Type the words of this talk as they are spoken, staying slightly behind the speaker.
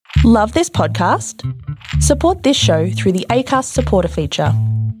Love this podcast? Support this show through the Acast supporter feature.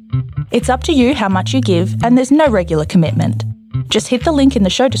 It's up to you how much you give, and there's no regular commitment. Just hit the link in the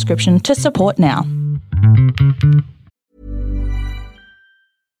show description to support now.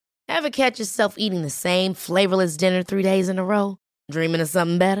 Ever catch yourself eating the same flavorless dinner 3 days in a row? Dreaming of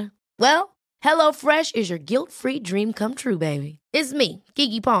something better? Well, HelloFresh is your guilt-free dream come true, baby. It's me,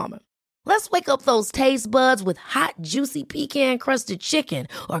 Keke Palmer. Let's wake up those taste buds with hot, juicy pecan-crusted chicken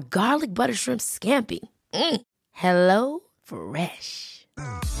or garlic butter shrimp scampi. Hello Fresh.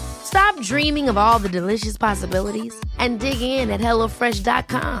 Stop dreaming of all the delicious possibilities and dig in at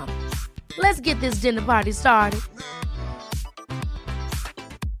HelloFresh.com. Let's get this dinner party started.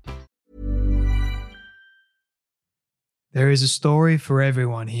 There is a story for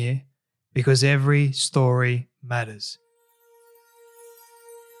everyone here because every story matters.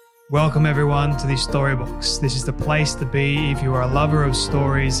 Welcome everyone to the Storybox. This is the place to be if you are a lover of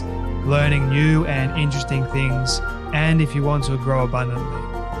stories, learning new and interesting things, and if you want to grow abundantly.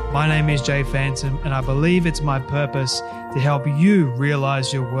 My name is Jay Phantom, and I believe it's my purpose to help you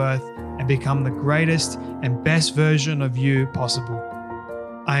realize your worth and become the greatest and best version of you possible.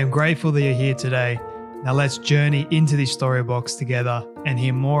 I am grateful that you're here today. Now let's journey into the Storybox together and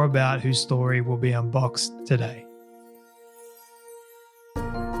hear more about whose story will be unboxed today.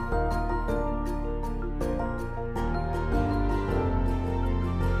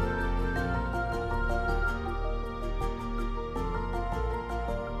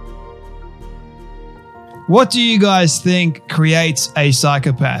 What do you guys think creates a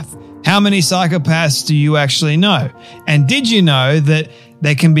psychopath? How many psychopaths do you actually know? And did you know that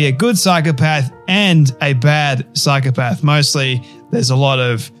there can be a good psychopath and a bad psychopath? Mostly, there's a lot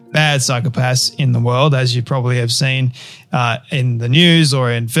of bad psychopaths in the world, as you probably have seen in the news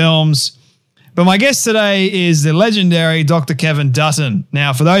or in films. But my guest today is the legendary Dr. Kevin Dutton.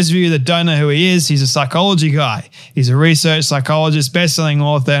 Now, for those of you that don't know who he is, he's a psychology guy. He's a research psychologist, best-selling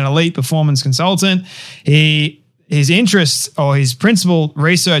author, and elite performance consultant. His interests, or his principal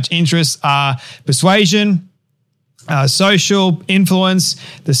research interests, are persuasion, social influence,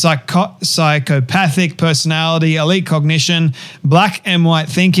 the psychopathic personality, elite cognition, black and white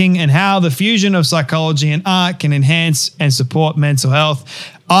thinking, and how the fusion of psychology and art can enhance and support mental health.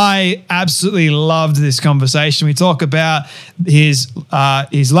 I absolutely loved this conversation. We talk about his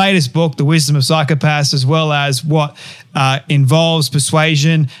latest book, The Wisdom of Psychopaths, as well as what involves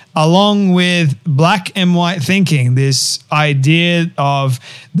persuasion, along with black and white thinking, this idea of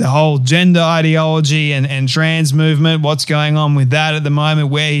the whole gender ideology and trans movement, what's going on with that at the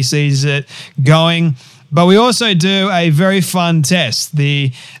moment, where he sees it going. But we also do a very fun test,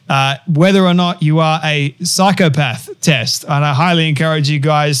 the whether or not you are a psychopath test. And I highly encourage you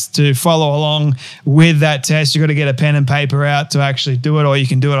guys to follow along with that test. You've got to get a pen and paper out to actually do it, or you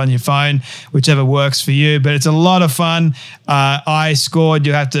can do it on your phone, whichever works for you. But it's a lot of fun. I scored.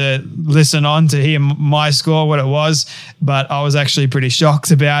 You have to listen on to hear my score, what it was. But I was actually pretty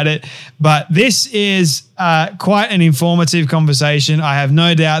shocked about it. But this is quite an informative conversation. I have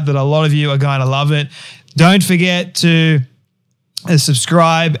no doubt that a lot of you are going to love it. Don't forget to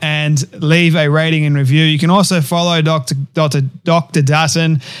subscribe and leave a rating and review. You can also follow Dr.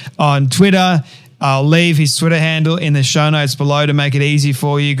 Dutton on Twitter. I'll leave his Twitter handle in the show notes below to make it easy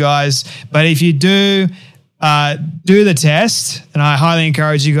for you guys. But if you do the test, and I highly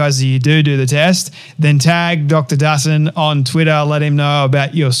encourage you guys that you do the test, then tag Dr. Dutton on Twitter. Let him know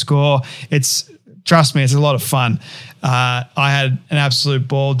about your score. Trust me, it's a lot of fun. I had an absolute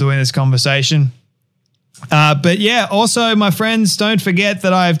ball doing this conversation. But yeah, also my friends, don't forget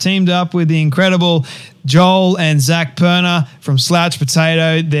that I have teamed up with the incredible Joel and Zach Perner from Slouch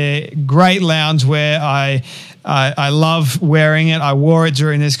Potato. They're great loungewear. I love wearing it. I wore it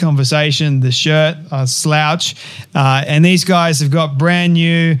during this conversation, the shirt, Slouch. And these guys have got brand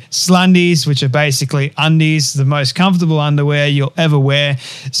new Slundies, which are basically undies, the most comfortable underwear you'll ever wear.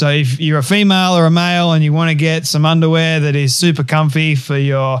 So if you're a female or a male and you want to get some underwear that is super comfy for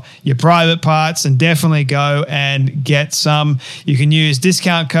your private parts, then definitely go and get some. You can use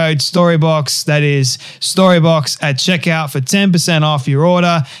discount code STORYBOX, that is STORYBOX, at checkout for 10% off your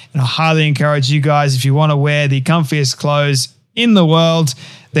order. And I highly encourage you guys, if you want to wear the comfiest clothes in the world,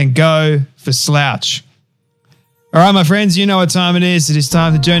 then go for Slouch. All right, my friends, you know what time it is. It is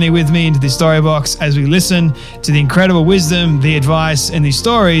time to journey with me into the Storybox as we listen to the incredible wisdom, the advice, and the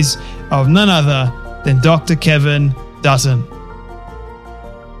stories of none other than Dr. Kevin Dutton.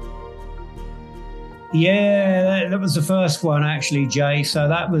 Yeah, that was the first one, actually, Jay. So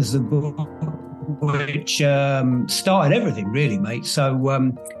that was the book which started everything, really, mate. So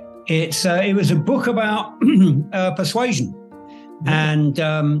it was a book about persuasion, And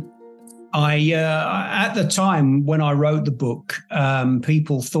at the time when I wrote the book,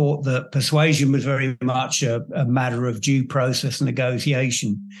 people thought that persuasion was very much a matter of due process and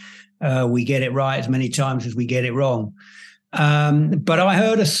negotiation. We get it right as many times as we get it wrong. But I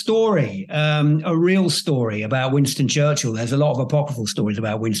heard a story, a real story about Winston Churchill. There's a lot of apocryphal stories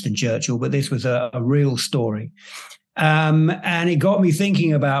about Winston Churchill, but this was a real story. And it got me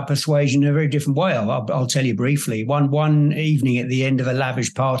thinking about persuasion in a very different way. I'll tell you briefly. One evening at the end of a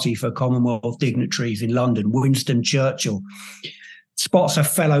lavish party for Commonwealth dignitaries in London, Winston Churchill spots a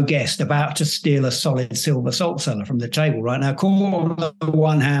fellow guest about to steal a solid silver salt cellar from the table. Right now, caught on the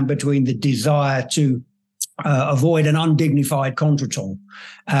one hand between the desire to avoid an undignified contretemps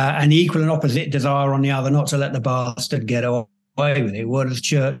and the equal and opposite desire on the other not to let the bastard get away with it. What does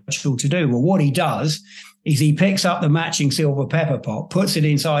Churchill to do? Well, what he does is he picks up the matching silver pepper pot, puts it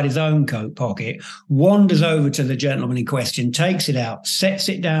inside his own coat pocket, wanders over to the gentleman in question, takes it out, sets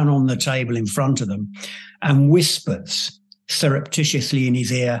it down on the table in front of them, and whispers surreptitiously in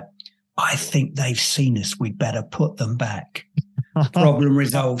his ear, "I think they've seen us. We'd better put them back." Problem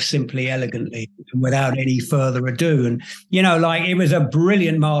resolved simply, elegantly, without any further ado. And, it was a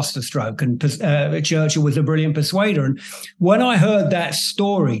brilliant masterstroke, and Churchill was a brilliant persuader. And when I heard that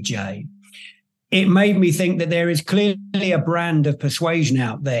story, Jay, it made me think that there is clearly a brand of persuasion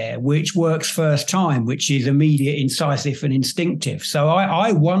out there which works first time, which is immediate, incisive, and instinctive. So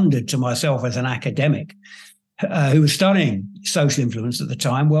I wondered to myself as an academic who was studying social influence at the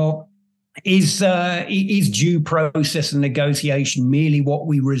time, well, is due process and negotiation merely what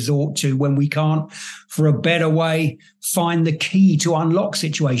we resort to when we can't, for a better way, find the key to unlock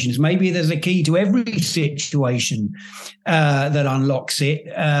situations? Maybe there's a key to every situation that unlocks it,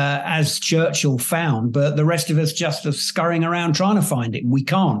 as Churchill found, but the rest of us just are scurrying around trying to find it, and we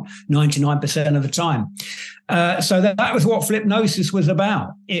can't 99% of the time. So that was what Flipnosis was about.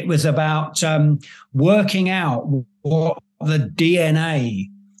 It was about working out what the DNA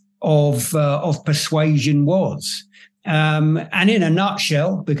of persuasion was. And in a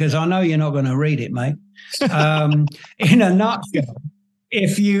nutshell, because I know you're not going to read it, mate. In a nutshell,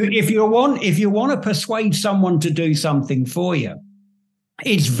 if you want to persuade someone to do something for you,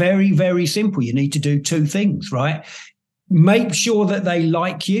 it's very, very simple. You need to do two things, right? Make sure that they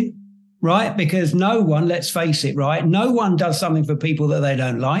like you, right? Because no one, let's face it, right? No one does something for people that they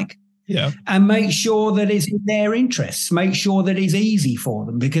don't like. Yeah. And make sure that it's in their interests. Make sure that it's easy for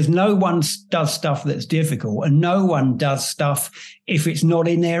them, because no one does stuff that's difficult, and no one does stuff if it's not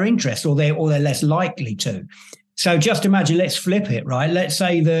in their interest, or they're less likely to. So just imagine, let's flip it, right? Let's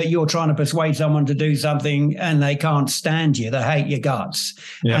say that you're trying to persuade someone to do something and they can't stand you. They hate your guts,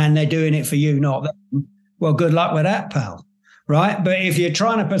 and they're doing it for you, not them. Well, good luck with that, pal. Right. But if you're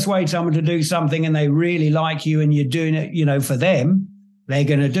trying to persuade someone to do something and they really like you and you're doing it, for them, they're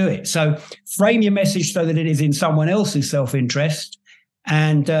going to do it. So frame your message so that it is in someone else's self-interest,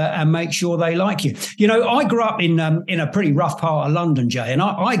 and make sure they like you. I grew up in a pretty rough part of London, Jay, and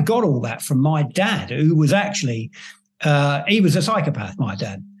I got all that from my dad, who was actually he was a psychopath. My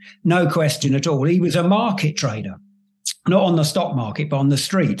dad, no question at all. He was a market trader. Not on the stock market, but on the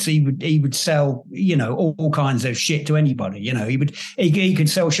streets. He would sell, all kinds of shit to anybody. He could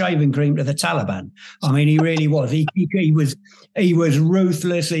sell shaving cream to the Taliban. I mean, he really was. He was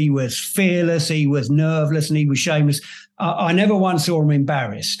ruthless. He was fearless. He was nerveless, and he was shameless. I never once saw him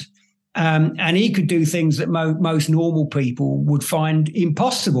embarrassed. And he could do things that most normal people would find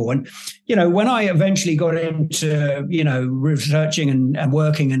impossible. And, when I eventually got into, researching and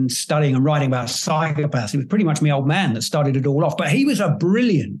working and studying and writing about psychopaths, it was pretty much my old man that started it all off. But he was a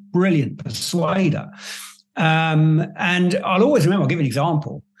brilliant, brilliant persuader. And I'll always remember, I'll give you an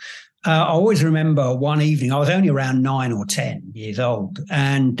example. I always remember one evening, I was only around 9 or 10 years old,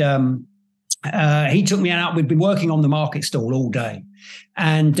 and he took me out. We'd been working on the market stall all day.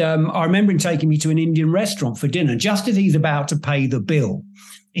 And I remember him taking me to an Indian restaurant for dinner. Just as he's about to pay the bill,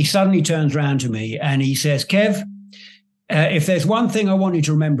 he suddenly turns around to me and he says, "Kev, if there's one thing I want you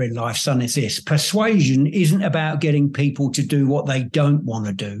to remember in life, son, it's this. Persuasion isn't about getting people to do what they don't want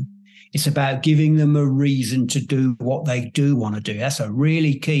to do. It's about giving them a reason to do what they do want to do." That's a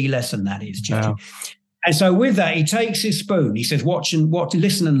really key lesson, that is, Gigi. Wow. And so with that, he takes his spoon. He says, watch,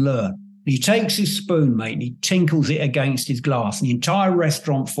 listen and learn. He takes his spoon, mate, and he tinkles it against his glass, and the entire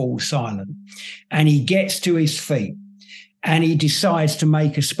restaurant falls silent. And he gets to his feet and he decides to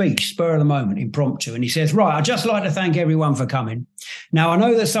make a speech, spur of the moment, impromptu. And he says, "Right, I'd just like to thank everyone for coming. Now, I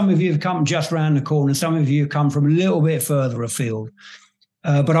know that some of you have come just around the corner, and some of you have come from a little bit further afield.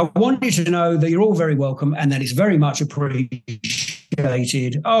 But I want you to know that you're all very welcome and that it's very much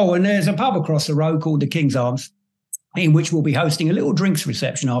appreciated. Oh, and there's a pub across the road called the King's Arms. in which we'll be hosting a little drinks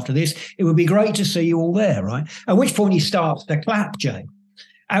reception after this. It would be great to see you all there, right? At which point he starts to clap, Jay.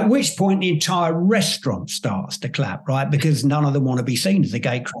 At which point the entire restaurant starts to clap, right? Because none of them want to be seen as the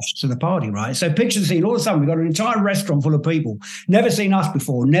gatecrashers to the party, right? So picture the scene. All of a sudden, we've got an entire restaurant full of people, never seen us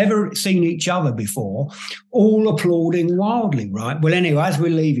before, never seen each other before, all applauding wildly, right? Well, anyway, as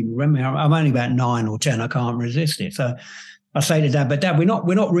we're leaving, remember, I'm only about 9 or 10. I can't resist it. So I say to Dad, but Dad, we're not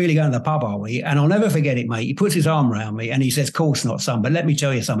really going to the pub, are we? And I'll never forget it, mate. He puts his arm around me and he says, course not, son, but let me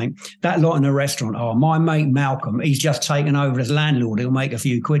tell you something. That lot in the restaurant, my mate Malcolm, he's just taken over as landlord. He'll make a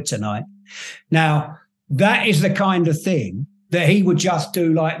few quid tonight. Now, that is the kind of thing that he would just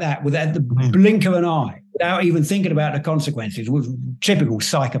do like that without the blink of an eye, without even thinking about the consequences, with typical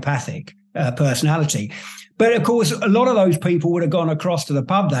psychopathic personality. But of course, a lot of those people would have gone across to the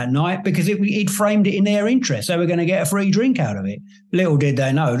pub that night because he'd framed it in their interest. They were going to get a free drink out of it. Little did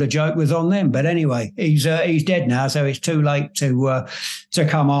they know the joke was on them. But anyway, he's dead now, so it's too late to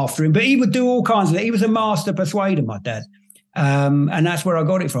come after him. But he would do all kinds of things. He was a master persuader, my dad. And that's where I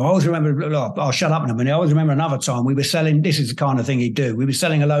got it from. I always remember, I'll shut up in a minute. I always remember another time we were selling, this is the kind of thing he'd do. We were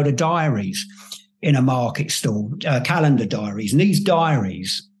selling a load of diaries in a market stall, calendar diaries. And these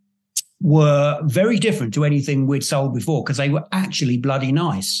diaries were very different to anything we'd sold before because they were actually bloody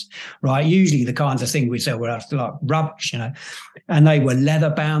nice, right? Usually the kinds of things we sell were like rubbish, and they were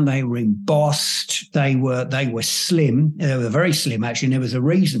leather bound, they were embossed, they were slim. They were very slim, actually, and there was a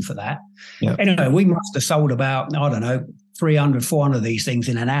reason for that. Yep. Anyway, we must have sold about, 300, 400 of these things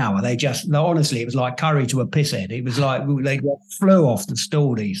in an hour. Honestly, it was like curry to a pisshead. It was like they flew off the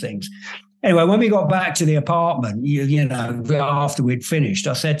stall, these things. Anyway, when we got back to the apartment, after we'd finished,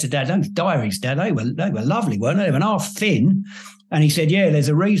 I said to Dad, those diaries, Dad, they were lovely, weren't they? They were half thin. And he said, yeah, there's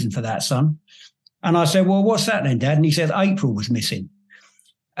a reason for that, son. And I said, well, what's that then, Dad? And he said, April was missing.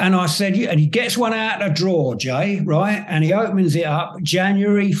 And I said, yeah. And he gets one out of a drawer, Jay, right? And he opens it up,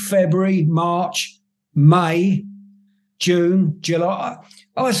 January, February, March, May, June, July.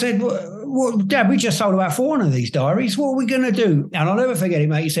 I said, well, Dad, we just sold about 400 of these diaries. What are we going to do? And I'll never forget it,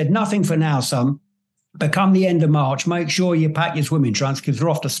 mate. He said, nothing for now, son. But come the end of March, make sure you pack your swimming trunks because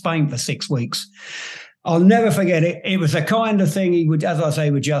we're off to Spain for 6 weeks. I'll never forget it. It was the kind of thing he would, as I say,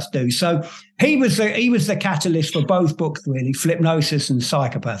 would just do. So he was the catalyst for both books, really, Flipnosis and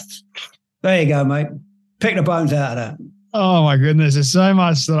Psychopaths. There you go, mate. Pick the bones out of that. Oh, my goodness. There's so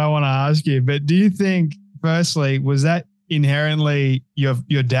much that I want to ask you. But do you think, firstly, was that inherently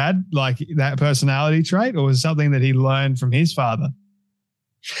your dad, like that personality trait, or was it something that he learned from his father?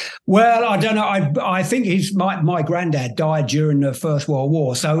 Well, I don't know. I think my granddad died during the First World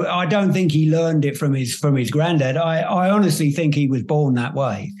War, so I don't think he learned it from his granddad. I honestly think he was born that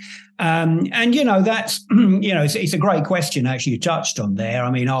way. And that's it's a great question actually you touched on there.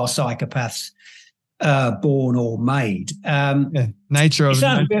 I mean, are psychopaths born or made? Nature of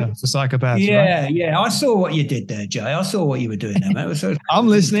the psychopath. Yeah, right? yeah. I saw what you did there, Jay. I saw what you were doing there, mate. I'm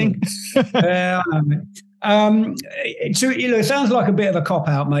listening. It sounds like a bit of a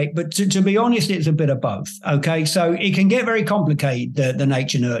cop-out, mate, but to be honest, it's a bit of both, okay? So it can get very complicated, the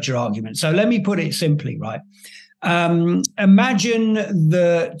nature-nurture argument. So let me put it simply, right? Imagine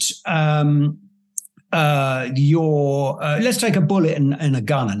that let's take a bullet and a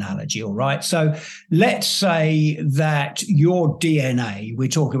gun analogy, all right? So let's say that your DNA, we're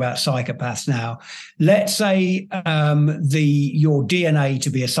talking about psychopaths now, let's say your DNA to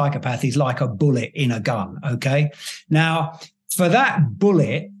be a psychopath is like a bullet in a gun, okay? Now, for that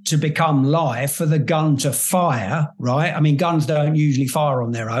bullet to become live, for the gun to fire, right? I mean, guns don't usually fire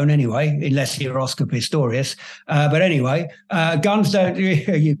on their own anyway, unless you're Oscar Pistorius. But anyway, guns don't,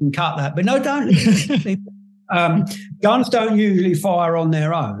 you can cut that, but no, don't. Guns don't usually fire on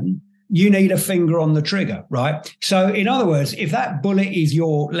their own. You need a finger on the trigger, right? So in other words, if that bullet is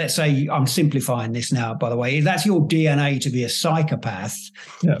let's say, I'm simplifying this now, by the way, if that's your DNA to be a psychopath,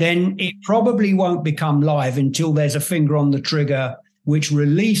 then it probably won't become live until there's a finger on the trigger which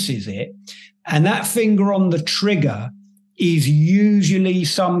releases it. And that finger on the trigger is usually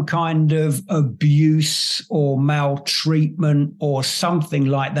some kind of abuse or maltreatment or something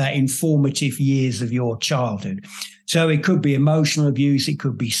like that in formative years of your childhood. So it could be emotional abuse, it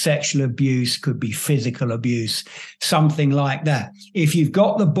could be sexual abuse, could be physical abuse, something like that. If you've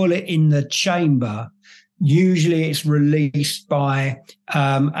got the bullet in the chamber, usually it's released by,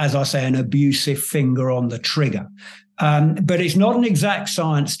 as I say, an abusive finger on the trigger. But it's not an exact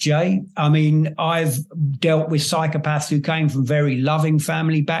science, Jay. I mean, I've dealt with psychopaths who came from very loving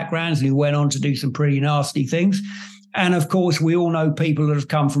family backgrounds and who went on to do some pretty nasty things. And of course, we all know people that have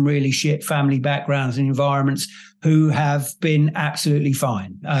come from really shit family backgrounds and environments who have been absolutely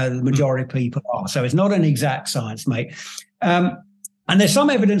fine. The majority of people are. So it's not an exact science, mate. And there's some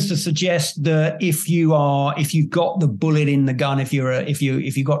evidence to suggest that if you've got the bullet in the gun, if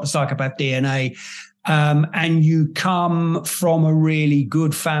you've got the psychopath DNA, and you come from a really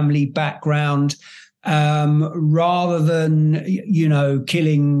good family background, rather than,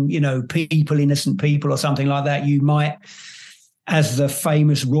 killing, people, innocent people or something like that, you might, as the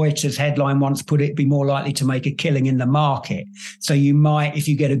famous Reuters headline once put it, be more likely to make a killing in the market. So you might, if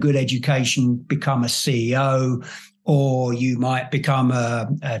you get a good education, become a CEO, or you might become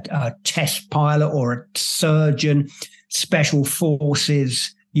a test pilot or a surgeon, special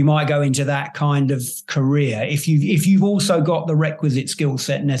forces. You might go into that kind of career if you've also got the requisite skill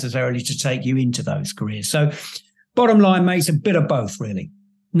set necessarily to take you into those careers. So bottom line, mate, it's a bit of both, really.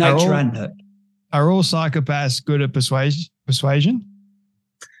 Nature and nurture. Are all psychopaths good at persuasion?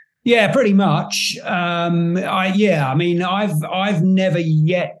 Yeah, pretty much. I've never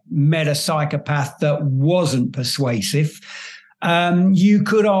yet met a psychopath that wasn't persuasive. You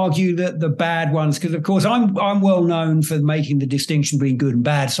could argue that the bad ones, because of course I'm well known for making the distinction between good and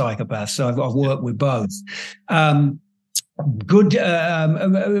bad psychopaths. So I've worked with both. Bad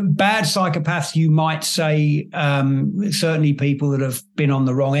psychopaths, you might say, certainly people that have been on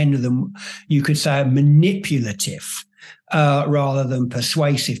the wrong end of them, you could say are manipulative. Rather than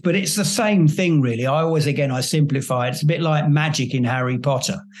persuasive, but it's the same thing, really. I simplify it. It's a bit like magic in Harry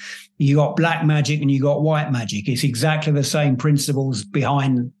Potter. You got black magic and you got white magic. It's exactly the same principles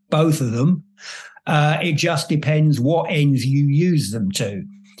behind both of them. It just depends what ends you use them to.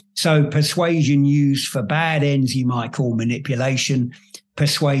 So persuasion used for bad ends, you might call manipulation.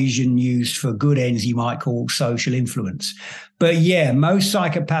 Persuasion used for good ends, you might call social influence. But yeah, most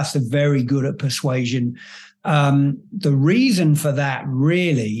psychopaths are very good at persuasion. The reason for that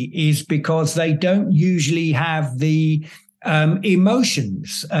really is because they don't usually have the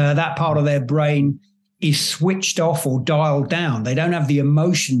emotions. That part of their brain is switched off or dialed down. They don't have the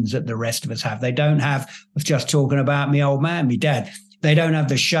emotions that the rest of us have. They don't have, I was just talking about me old man, me dad. They don't have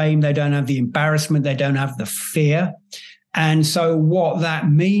the shame. They don't have the embarrassment. They don't have the fear. And so what that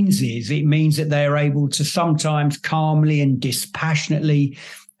means is it means that they are able to sometimes calmly and dispassionately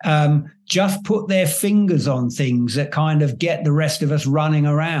just put their fingers on things that kind of get the rest of us running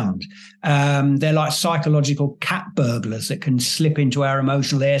around. They're like psychological cat burglars that can slip into our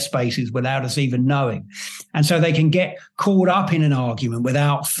emotional airspaces without us even knowing. And so they can get caught up in an argument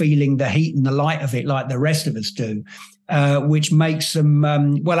without feeling the heat and the light of it like the rest of us do, which makes them,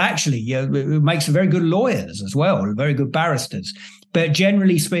 it makes them very good lawyers as well, very good barristers. But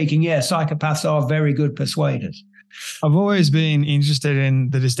generally speaking, psychopaths are very good persuaders. I've always been interested in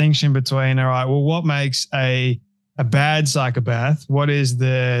the distinction between, all right, well, what makes a bad psychopath? What is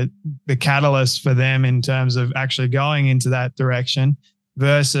the catalyst for them in terms of actually going into that direction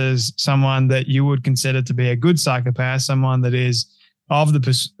versus someone that you would consider to be a good psychopath, someone that is of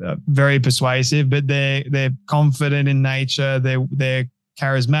the very persuasive, but they're confident in nature, they're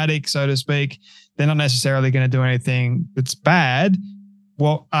charismatic, so to speak. They're not necessarily going to do anything that's bad.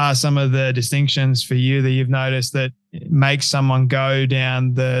 What are some of the distinctions for you that you've noticed that makes someone go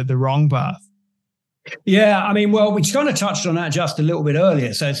down the wrong path? Yeah, I mean, well, we kind of touched on that just a little bit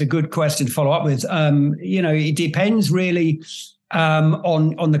earlier, so it's a good question to follow up with. It depends really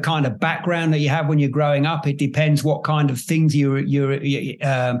on the kind of background that you have when you're growing up. It depends what kind of things you're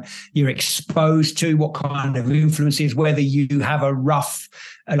exposed to, what kind of influences, whether you have a rough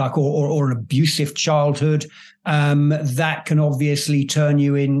or an abusive childhood. That can obviously turn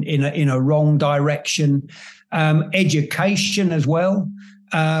you in a wrong direction. Education as well.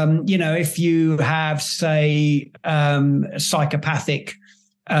 If you have, say, psychopathic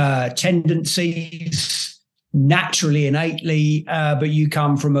tendencies naturally, innately, but you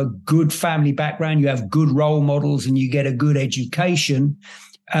come from a good family background, you have good role models and you get a good education,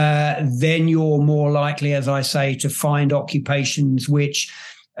 then you're more likely, as I say, to find occupations which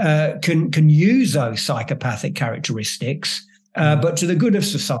can use those psychopathic characteristics, but to the good of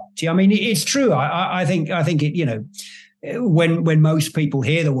society. I mean, it's true. I think it, when most people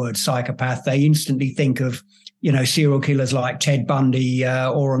hear the word psychopath, they instantly think of, serial killers like Ted Bundy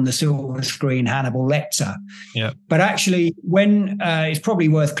or on the silver screen, Hannibal Lecter. Yeah. But actually, when it's probably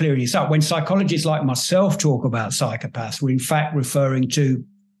worth clearing this up, when psychologists like myself talk about psychopaths, we're in fact referring to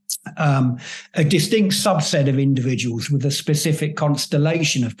a distinct subset of individuals with a specific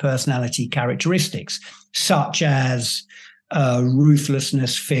constellation of personality characteristics, such as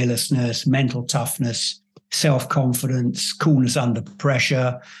ruthlessness, fearlessness, mental toughness, self-confidence, coolness under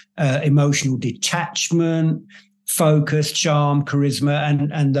pressure, emotional detachment, focus, charm,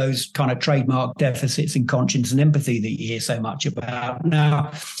 charisma, and those kind of trademark deficits in conscience and empathy that you hear so much about.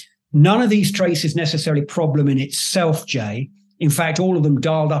 Now, none of these traits is necessarily a problem in itself, Jay. In fact, all of them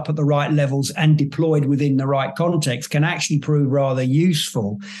dialed up at the right levels and deployed within the right context can actually prove rather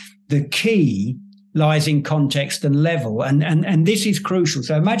useful. The key lies in context and level, and this is crucial.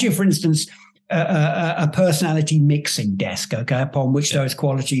 So imagine, for instance, a personality mixing desk, okay, upon which those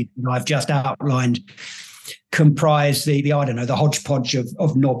qualities I've just outlined comprise the hodgepodge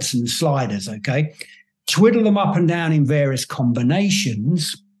of knobs and sliders, okay? Twiddle them up and down in various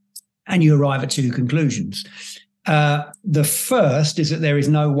combinations, and you arrive at two conclusions. The first is that there is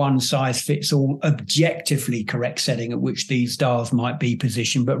no one-size-fits-all objectively correct setting at which these dials might be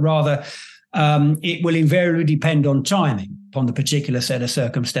positioned, but rather it will invariably depend on timing, upon the particular set of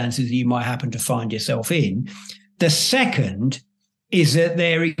circumstances that you might happen to find yourself in. The second is that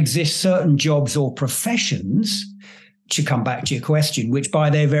there exist certain jobs or professions, to come back to your question, which by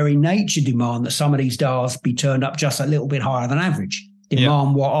their very nature demand that some of these dials be turned up just a little bit higher than average,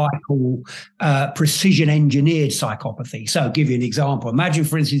 demand what I call precision engineered psychopathy. So I'll give you an example. Imagine,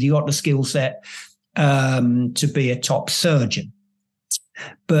 for instance, you got the skill set to be a top surgeon,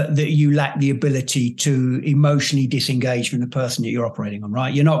 but that you lack the ability to emotionally disengage from the person that you're operating on,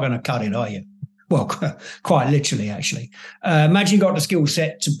 right? You're not going to cut it, are you? Well, quite literally, actually. Imagine you got the skill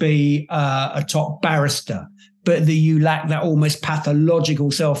set to be a top barrister, but that you lack that almost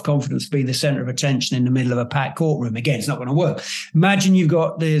pathological self-confidence to be the center of attention in the middle of a packed courtroom. Again, it's not going to work. Imagine you've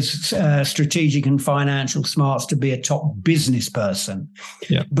got this strategic and financial smarts to be a top business person,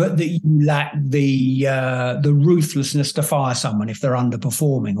 but that you lack the ruthlessness to fire someone if they're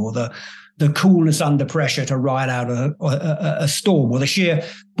underperforming, or the coolness under pressure to ride out a storm, or the sheer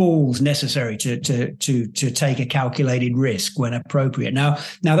balls necessary to take a calculated risk when appropriate. Now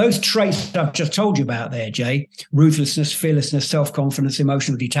those traits I've just told you about there, Jay, ruthlessness, fearlessness, self-confidence,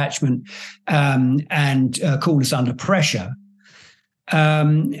 emotional detachment, and coolness under pressure,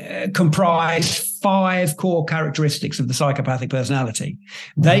 comprise 5 core characteristics of the psychopathic personality.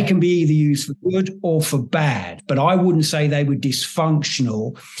 They can be either used for good or for bad, but I wouldn't say they were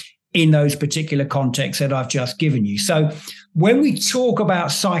dysfunctional in those particular contexts that I've just given you. So when we talk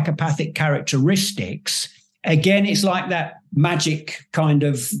about psychopathic characteristics, again, it's like that magic kind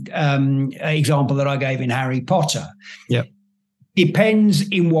of example that I gave in Harry Potter. Yeah. Depends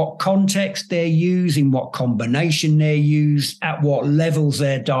in what context they're used, in what combination they're used, at what levels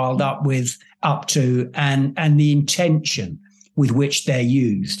they're dialed up to, and the intention with which they're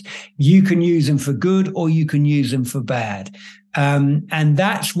used. You can use them for good or you can use them for bad. And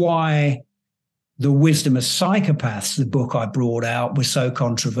that's why The Wisdom of Psychopaths, the book I brought out, was so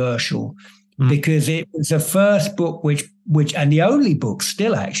controversial, because it was the first book which and the only book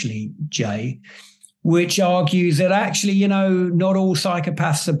still actually, Jay, which argues that actually, not all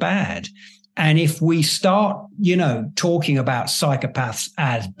psychopaths are bad. And if we start, talking about psychopaths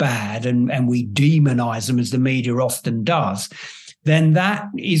as bad and we demonize them, as the media often does, then that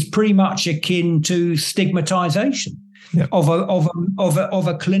is pretty much akin to stigmatization of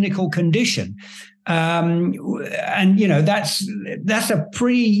a clinical condition. And that's a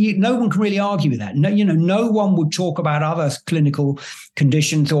pretty, no one can really argue with that. No one would talk about other clinical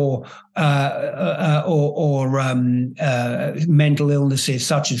conditions or mental illnesses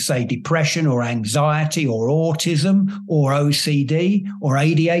such as, say, depression or anxiety or autism or OCD or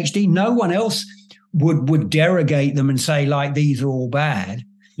ADHD. No one else would derogate them and say, like, these are all bad.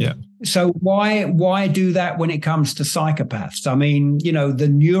 Yeah. So why do that when it comes to psychopaths? I mean, the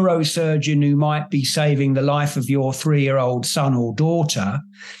neurosurgeon who might be saving the life of your 3-year-old son or daughter,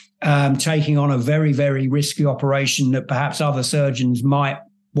 taking on a very, very risky operation that perhaps other surgeons might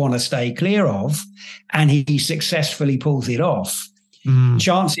want to stay clear of, and he successfully pulls it off.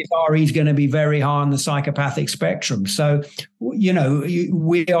 Chances are he's going to be very high on the psychopathic spectrum. So, we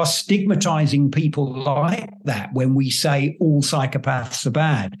are stigmatizing people like that when we say all psychopaths are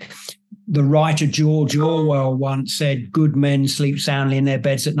bad. The writer George Orwell once said, good men sleep soundly in their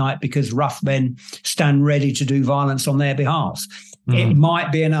beds at night because rough men stand ready to do violence on their behalf. It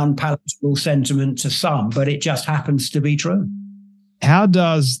might be an unpalatable sentiment to some, but it just happens to be true. How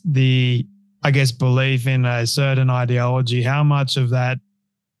does belief in a certain ideology, how much of that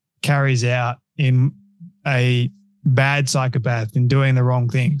carries out in a bad psychopath in doing the wrong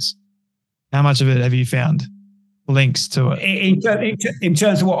things? How much of it have you found links to it? In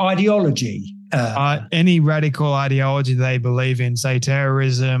terms of what ideology? Any radical ideology they believe in, say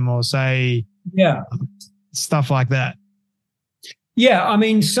terrorism or say stuff like that. Yeah, I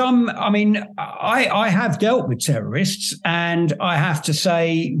have dealt with terrorists, and I have to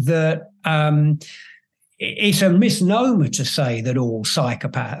say that it's a misnomer to say that all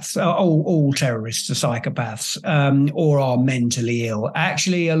psychopaths, all terrorists are psychopaths or are mentally ill.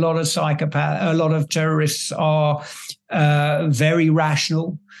 Actually, a lot of terrorists are very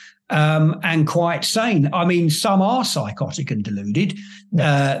rational and quite sane. I mean, some are psychotic and deluded.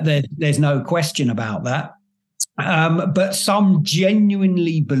 There's no question about that. But some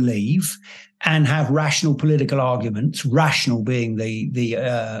genuinely believe and have rational political arguments, rational being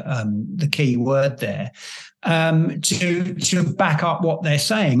the key word there, to back up what they're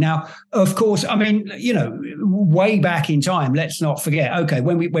saying. Now, of course, I mean, way back in time, let's not forget. Okay,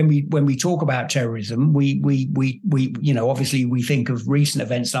 when we talk about terrorism, we obviously we think of recent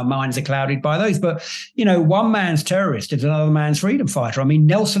events. Our minds are clouded by those. But one man's terrorist is another man's freedom fighter. I mean,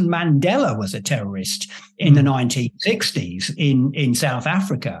 Nelson Mandela was a terrorist in the 1960s in South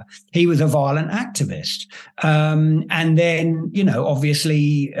Africa. He was a violent activist, and then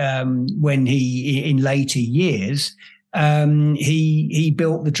obviously when he in later years he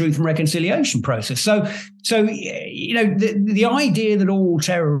built the Truth and Reconciliation process. So the idea that all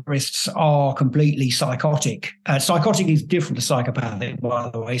terrorists are completely psychotic. Psychotic is different to psychopathic, by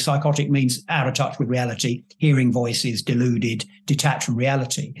the way. Psychotic means out of touch with reality, hearing voices, deluded, detached from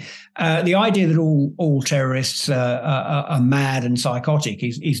reality. The idea that all terrorists are mad and psychotic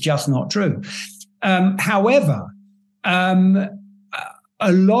is just not true. However,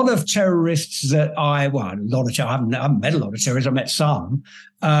 a lot of terrorists that I haven't met a lot of terrorists. I've met some.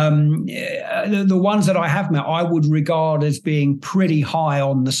 The ones that I have met, I would regard as being pretty high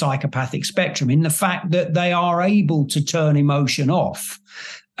on the psychopathic spectrum in the fact that they are able to turn emotion off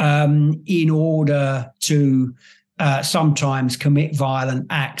in order to sometimes commit violent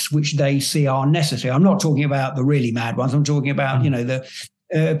acts which they see are necessary. I'm not talking about the really mad ones. I'm talking about the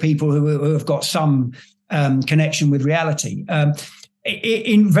people who have got some connection with reality.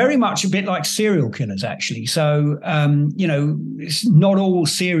 In very much a bit like serial killers, actually. So, not all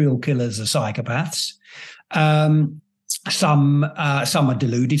serial killers are psychopaths. Some are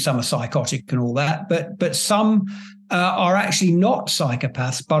deluded, some are psychotic and all that. But some are actually not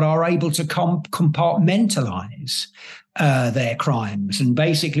psychopaths, but are able to compartmentalize their crimes and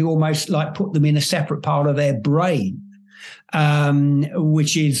basically almost like put them in a separate part of their brain,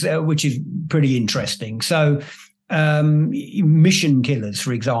 which is pretty interesting. So. Mission killers,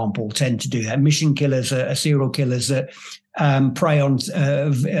 for example, tend to do that. Mission killers are serial killers that prey on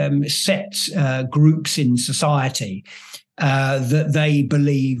set groups in society that they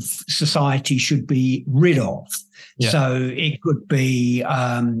believe society should be rid of. Yeah. So it could be,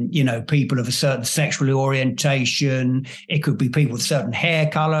 people of a certain sexual orientation. It could be people with certain hair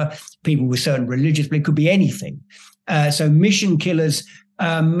color, people with certain religious beliefs. It could be anything. So mission killers,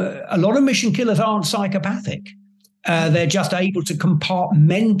 a lot of mission killers aren't psychopathic. They're just able to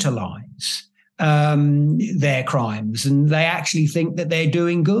compartmentalize their crimes, and they actually think that they're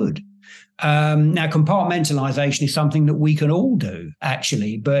doing good. Now, compartmentalization is something that we can all do,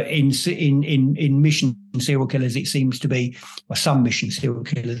 actually, but in mission serial killers, it seems to be, or some mission serial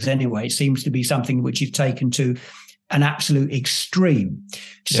killers anyway, it seems to be something which is taken to an absolute extreme.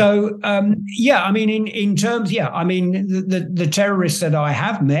 Yeah. So, in terms, the terrorists that I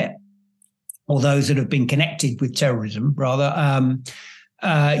have met, or those that have been connected with terrorism, rather,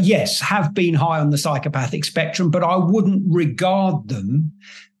 yes, have been high on the psychopathic spectrum, but I wouldn't regard them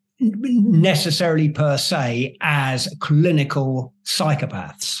necessarily per se as clinical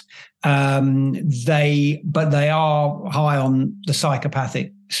psychopaths. They are high on the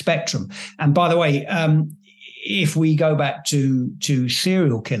psychopathic spectrum. And by the way, if we go back to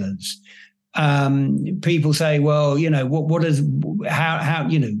serial killers, people say, well, how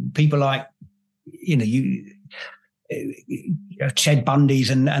people like, Ted Bundy's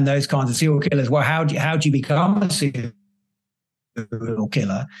and those kinds of serial killers. Well, how do you become a serial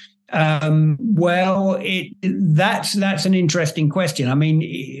killer? That's an interesting question. I mean,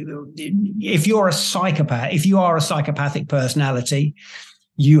 if you are a psychopathic personality,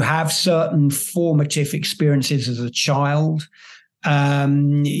 you have certain formative experiences as a child.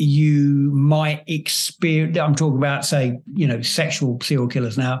 You might experience, I'm talking about, say, sexual serial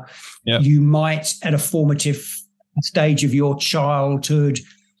killers now. Yep. You might, at a formative stage of your childhood,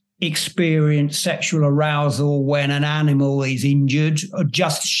 experience sexual arousal when an animal is injured, or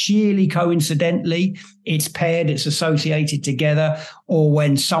just sheerly coincidentally, it's paired, it's associated together, or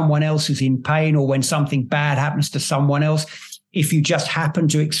when someone else is in pain, or when something bad happens to someone else. If you just happen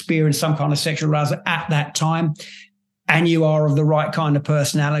to experience some kind of sexual arousal at that time, and you are of the right kind of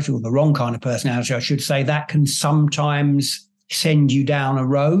personality, or the wrong kind of personality, I should say, that can sometimes send you down a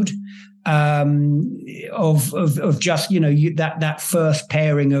road of just, that first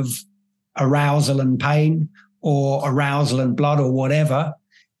pairing of arousal and pain, or arousal and blood, or whatever,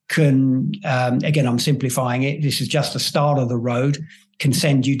 can, again, I'm simplifying it, this is just the start of the road, can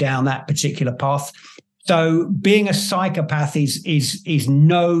send you down that particular path. So being a psychopath is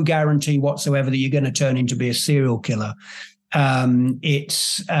no guarantee whatsoever that you're going to turn into be a serial killer. That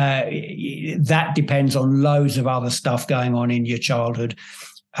depends on loads of other stuff going on in your childhood,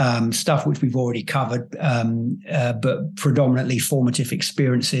 stuff which we've already covered, but predominantly formative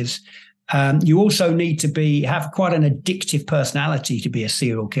experiences. You also need to have quite an addictive personality to be a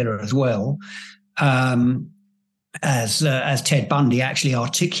serial killer as well. As Ted Bundy actually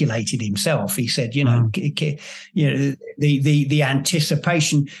articulated himself, he said, the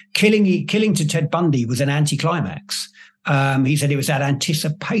anticipation, killing to Ted Bundy was an anticlimax. He said it was that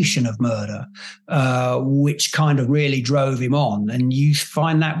anticipation of murder, which kind of really drove him on. And you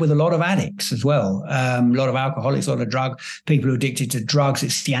find that with a lot of addicts as well, a lot of alcoholics, a lot of people who are addicted to drugs.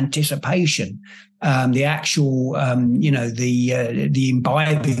 It's the anticipation, the actual, the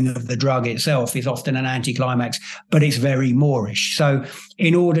imbibing of the drug itself is often an anticlimax, but it's very Moorish. So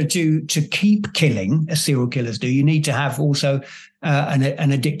in order to keep killing, as serial killers do, you need to have also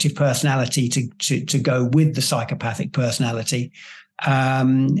an addictive personality to go with the psychopathic personality.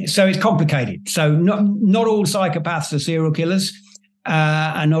 So it's complicated. So not all psychopaths are serial killers,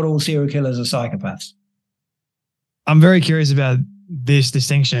 and not all serial killers are psychopaths. I'm very curious about this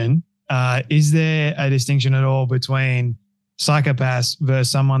distinction. Is there a distinction at all between psychopaths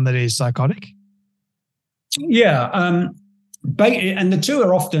versus someone that is psychotic? Yeah. And the two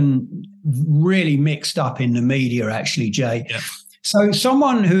are often really mixed up in the media, actually, Jay. Yeah. So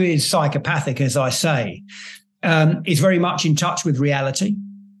someone who is psychopathic, as I say, is very much in touch with reality.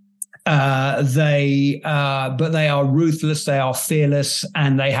 But they are ruthless, they are fearless,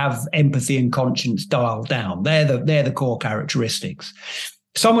 and they have empathy and conscience dialed down. They're the core characteristics.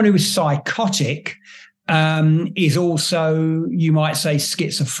 Someone who is psychotic is also, you might say,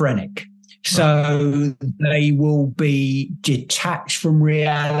 schizophrenic. So they will be detached from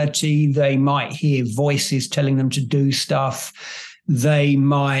reality. They might hear voices telling them to do stuff. They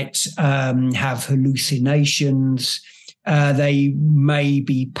might have hallucinations. They may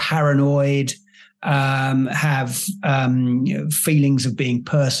be paranoid, have feelings of being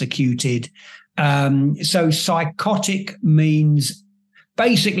persecuted. So psychotic means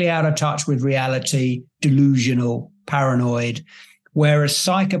basically out of touch with reality, delusional, paranoid, whereas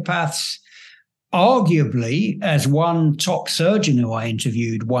psychopaths, arguably, as one top surgeon who I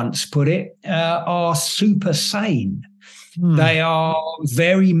interviewed once put it, are super sane. They are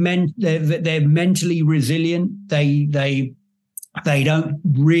very they're mentally resilient. They don't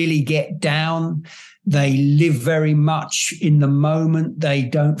really get down. They live very much in the moment. They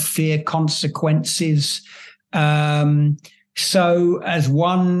don't fear consequences. So as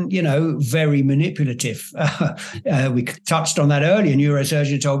one, very manipulative, we touched on that earlier,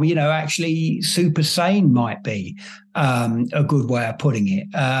 neurosurgeon told me, actually super sane might be a good way of putting it.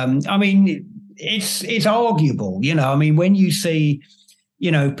 I mean, it's arguable, when you see,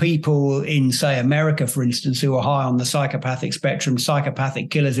 people in, say, America, for instance, who are high on the psychopathic spectrum, psychopathic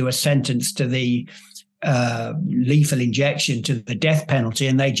killers who are sentenced to the lethal injection, to the death penalty,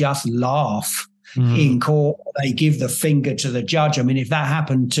 and they just laugh in court. They give the finger to the judge. I mean, if that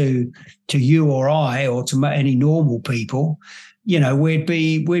happened to you or I, or to any normal people, we'd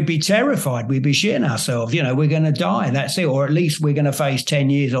be terrified. We'd be shitting ourselves. We're going to die. That's it. Or at least we're going to face 10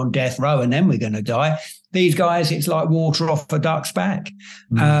 years on death row, and then we're going to die. These guys, it's like water off a duck's back.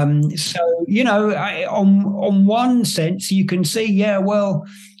 So, on one sense, you can see,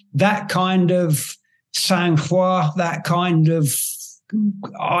 that kind of sang-froid, that kind of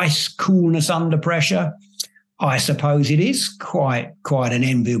ice coolness under pressure, I suppose it is quite an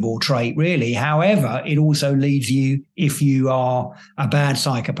enviable trait, really. However, it also leads you, if you are a bad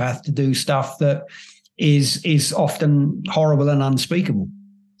psychopath, to do stuff that is often horrible and unspeakable.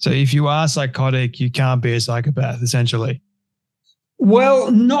 So if you are psychotic, you can't be a psychopath, essentially.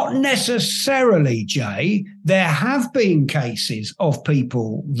 Well, not necessarily, Jay. There have been cases of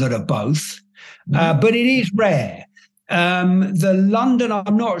people that are both, but it is rare. The London,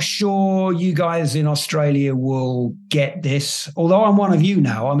 I'm not sure you guys in Australia will get this, although I'm one of you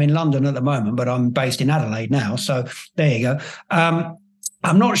now. I'm in London at the moment, but I'm based in Adelaide now. So there you go.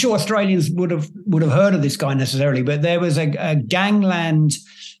 I'm not sure Australians would have heard of this guy necessarily, but there was a gangland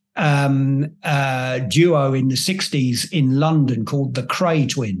duo in the 60s in London called the Cray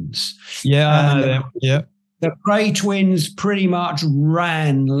Twins. Yeah, I know them. Yeah. The Cray Twins pretty much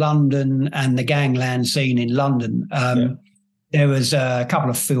ran London and the gangland scene in London. There was a couple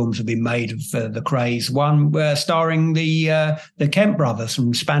of films have been made of the craze. One starring the Kemp brothers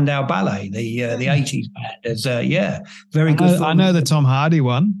from Spandau Ballet, the 80s band. There's very good film. I know the Tom Hardy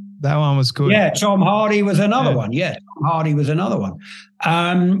one. That one was good. Yeah, Tom Hardy was another one. Yeah, Tom Hardy was another one.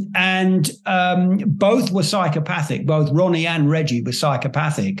 And both were psychopathic. Both Ronnie and Reggie were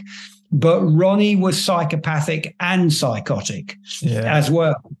psychopathic. But Ronnie was psychopathic and psychotic as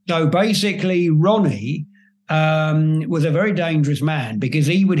well. So basically, Ronnie was a very dangerous man because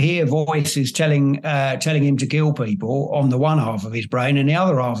he would hear voices telling him to kill people on the one half of his brain, and the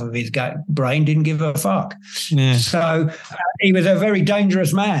other half of his brain didn't give a fuck. Yeah. So he was a very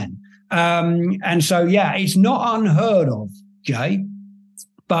dangerous man. And so, it's not unheard of, Jay,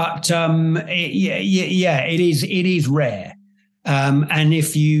 but it is rare. And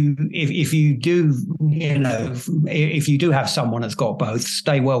if you do have someone that's got both,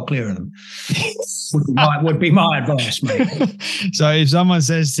 stay well clear of them. would be my advice, mate. So if someone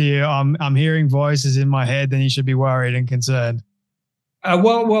says to you, I'm hearing voices in my head, then you should be worried and concerned.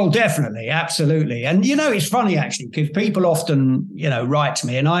 Well, definitely, absolutely. And it's funny actually because people often write to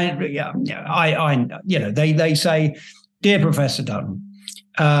me, and they say, "Dear Professor Dutton,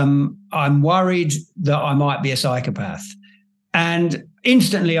 I'm worried that I might be a psychopath." And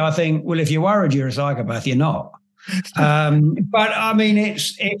instantly I think, well, if you're worried you're a psychopath, you're not. But I mean,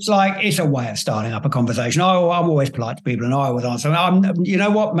 it's like, it's a way of starting up a conversation. I'm always polite to people and I always answer. You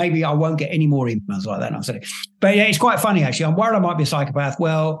know what? Maybe I won't get any more emails like that. And I'm sorry. But yeah, it's quite funny actually. I'm worried I might be a psychopath.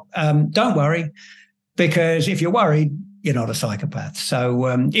 Well, don't worry, because if you're worried, you're not a psychopath. So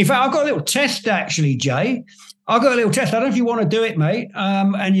if I've got a little test actually, Jay, I've got a little test. I don't know if you want to do it, mate,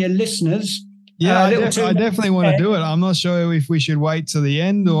 and your listeners. Yeah, I definitely want to do it. I'm not sure if we should wait till the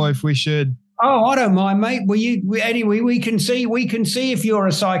end or if we should. Oh, I don't mind, mate. Anyway, we can see if you're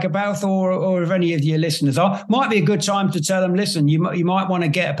a psychopath or if any of your listeners are. Might be a good time to tell them, listen, you might want to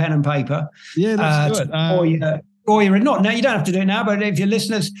get a pen and paper. Yeah, let's do it. Or you're not now. You don't have to do it now, but if your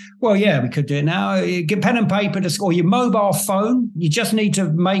listeners, well, yeah, we could do it now. You get pen and paper to score your mobile phone. You just need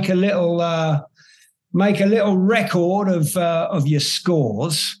to make a little record of your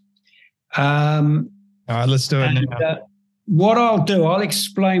scores. All right, let's do it now. What I'll do, I'll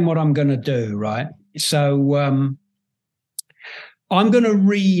explain what I'm going to do, right? So I'm going to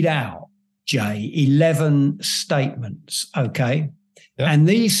read out, Jay, 11 statements, okay? Yep. And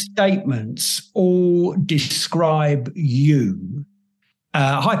these statements all describe you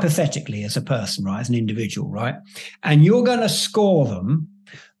hypothetically as a person, right, as an individual, right? And you're going to score them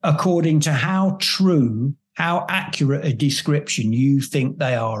according to how accurate a description you think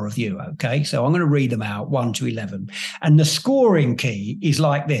they are of you, okay? So I'm going to read them out, 1 to 11. And the scoring key is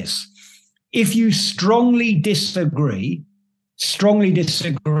like this. If you strongly disagree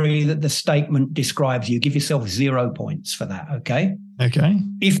that the statement describes you, give yourself 0 points for that, okay? Okay.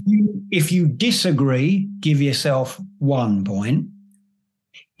 If you disagree, give yourself 1 point.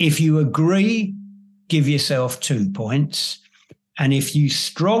 If you agree, give yourself 2 points. And if you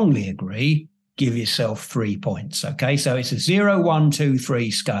strongly agree, give yourself 3 points. Okay, so it's a 0, 1, 2,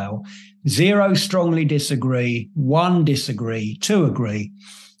 3 scale. 0 strongly disagree, 1 disagree, 2 agree,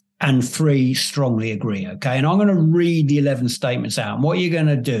 and 3 strongly agree. Okay, and I'm going to read the 11 statements out. And what you're going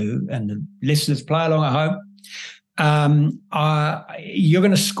to do, and the listeners play along at home, you're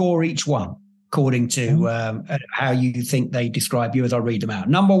going to score each one according to how you think they describe you as I read them out.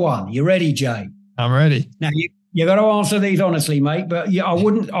 Number 1, you ready, Jay? I'm ready. Now you got to answer these honestly, mate. But I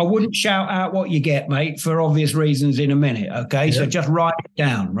wouldn't shout out what you get, mate, for obvious reasons in a minute. Okay, yeah. So just write it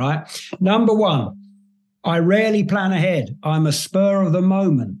down, right? Number 1, I rarely plan ahead. I'm a spur of the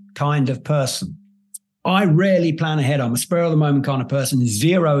moment kind of person. I rarely plan ahead. I'm a spur of the moment kind of person.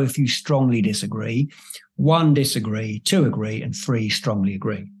 0 if you strongly disagree, 1 disagree, 2 agree, and 3 strongly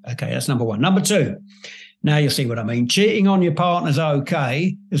agree. Okay, that's number 1. Number 2. Now you'll see what I mean. Cheating on your partner's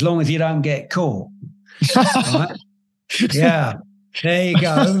okay as long as you don't get caught. Right? Yeah, there you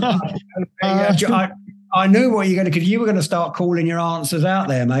go. I knew what you're going to, because you were going to start calling your answers out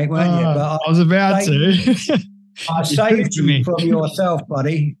there, mate, weren't you? But I was about to. I saved you from yourself,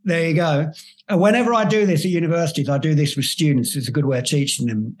 buddy. There you go. And whenever I do this at universities, I do this with students. It's a good way of teaching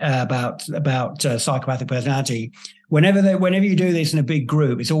them about psychopathic personality. Whenever you do this in a big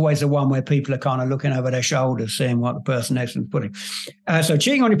group, it's always the one where people are kind of looking over their shoulders, seeing what the person next to them is putting. So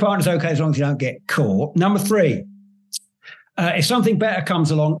cheating on your partner is okay as long as you don't get caught. Number 3, if something better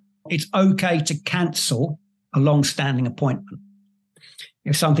comes along, it's okay to cancel a long-standing appointment.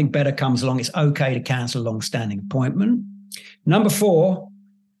 If something better comes along, it's okay to cancel a long-standing appointment. Number 4,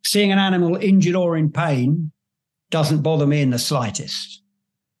 seeing an animal injured or in pain doesn't bother me in the slightest.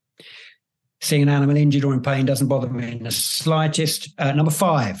 Seeing an animal injured or in pain doesn't bother me in the slightest. Number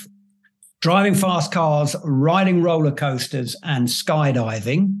 5, driving fast cars, riding roller coasters, and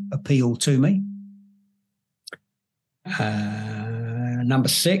skydiving appeal to me. Number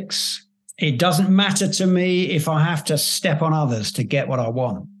 6, it doesn't matter to me if I have to step on others to get what I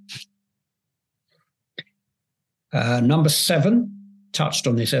want. Number 7, touched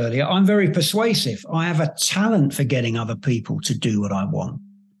on this earlier, I'm very persuasive. I have a talent for getting other people to do what I want.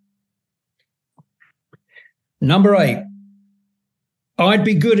 Number 8, I'd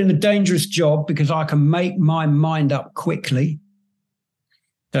be good in a dangerous job because I can make my mind up quickly.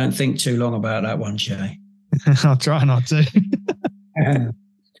 Don't think too long about that one, Jay. I'll try not to.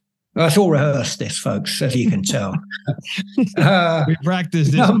 That's all rehearsed, this, folks, as you can tell. We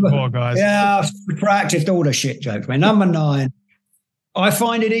practiced this before, guys. Yeah, I've practiced all the shit jokes, man. Number 9, I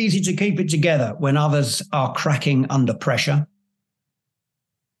find it easy to keep it together when others are cracking under pressure.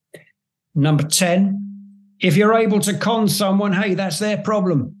 Number 10, if you're able to con someone, hey, that's their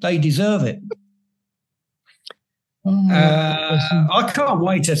problem. They deserve it. I can't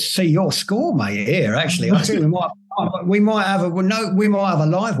wait to see your score, mate, here, actually. I think we might have a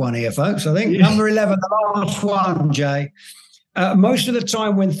live one here, folks, I think. Yeah. Number 11, the last one, Jay. Most of the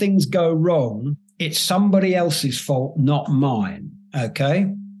time when things go wrong, it's somebody else's fault, not mine,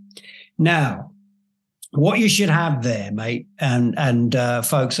 okay? Now, what you should have there, mate, and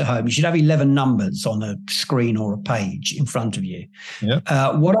folks at home, you should have 11 numbers on a screen or a page in front of you. Yep.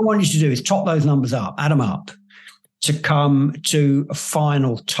 What I want you to do is top those numbers up, add them up to come to a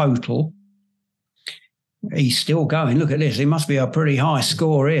final total. He's still going. Look at this. It must be a pretty high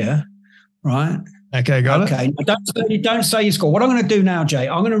score here, right? Okay, got it. Okay, don't say your score. What I'm going to do now, Jay,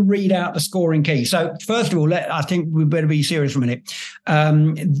 I'm going to read out the scoring key. So first of all, I think we better be serious for a minute.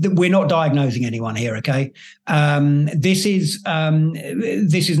 We're not diagnosing anyone here, okay? This is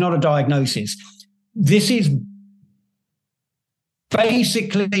not a diagnosis. This is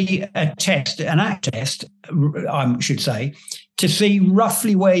basically a test, an act test, I should say, to see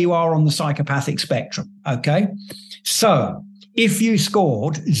roughly where you are on the psychopathic spectrum, okay? So if you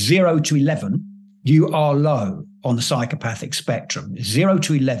scored 0 to 11, you are low on the psychopathic spectrum. 0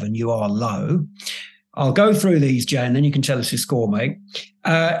 to 11, you are low. I'll go through these, Jay, and then you can tell us your score, mate.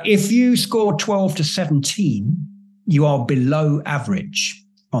 If you score 12 to 17, you are below average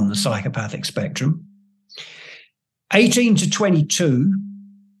on the psychopathic spectrum. 18 to 22,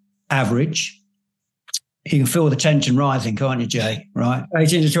 average. You can feel the tension rising, can't you, Jay? Right?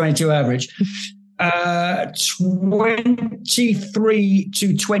 18 to 22, average. 23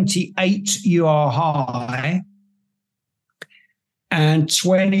 to 28, you are high. And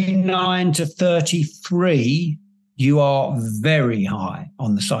 29 to 33, you are very high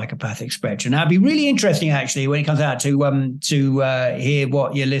on the psychopathic spectrum. Now, it'd be really interesting, actually, when it comes out to hear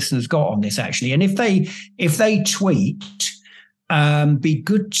what your listeners got on this, actually. And if they tweet, be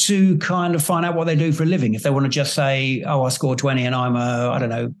good to kind of find out what they do for a living. If they want to just say, oh, I scored 20 and I'm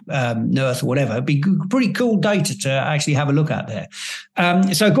a, nurse or whatever, it'd be pretty cool data to actually have a look at there.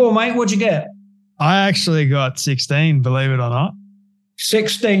 So go on, mate, what'd you get? I actually got 16, believe it or not.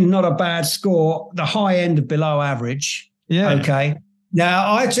 16, not a bad score. The high end of below average. Yeah. Okay.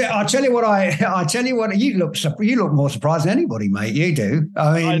 Now I tell you what. You look more surprised than anybody, mate. You do.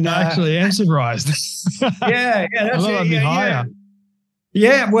 I mean, I actually am surprised. Yeah. That's I'd be higher.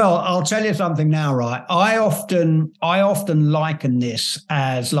 Yeah, well, I'll tell you something now, right? I often liken this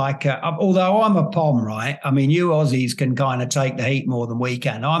as like, although I'm a POM, right? I mean, you Aussies can kind of take the heat more than we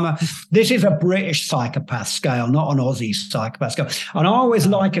can. This is a British psychopath scale, not an Aussie psychopath scale. And I always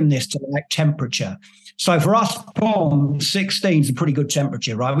liken this to like temperature. So for us POM, 16 is a pretty good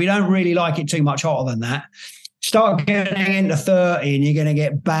temperature, right? We don't really like it too much hotter than that. Start getting into 30 and you're going to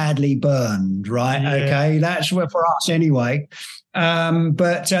get badly burned, right? Yeah. Okay, that's where for us anyway. So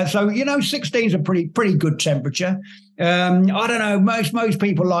 16 is a pretty good temperature. I don't know. Most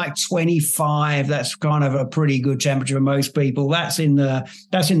people like 25. That's kind of a pretty good temperature for most people. That's in the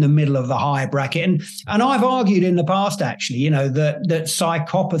middle of the high bracket. And I've argued in the past, actually, that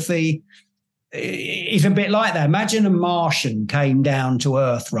psychopathy is a bit like that. Imagine a Martian came down to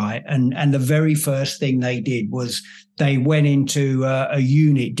Earth, right? And the very first thing they did was they went into a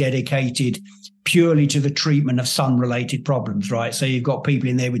unit dedicated purely to the treatment of sun-related problems, right? So you've got people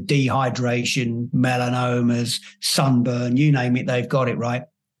in there with dehydration, melanomas, sunburn, you name it, they've got it, right?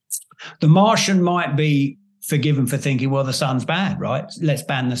 The Martian might be forgiven for thinking, well, the sun's bad, right? Let's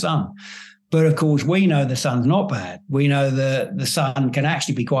ban the sun. But of course, we know the sun's not bad. We know that the sun can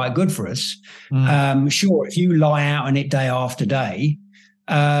actually be quite good for us. Sure, if you lie out in it day after day,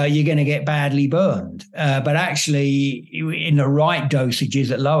 you're going to get badly burned. But actually, in the right dosages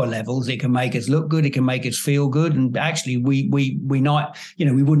at lower levels, it can make us look good. It can make us feel good. And actually, we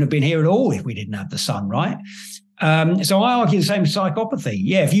wouldn't have been here at all if we didn't have the sun, right? So I argue the same with psychopathy.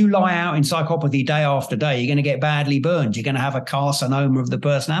 Yeah, if you lie out in psychopathy day after day, you're going to get badly burned. You're going to have a carcinoma of the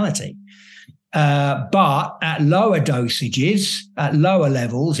personality. But at lower dosages, at lower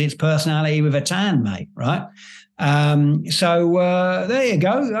levels, it's personality with a tan, mate, right? So there you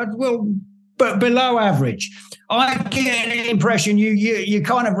go. Well, but below average. I get an impression you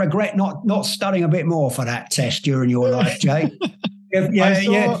kind of regret not studying a bit more for that test during your life, Jay.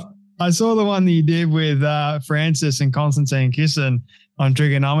 I saw the one that you did with Francis and Constantine Kissin on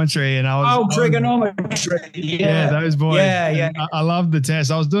trigonometry, and trigonometry, yeah, those boys. Yeah. I loved the test.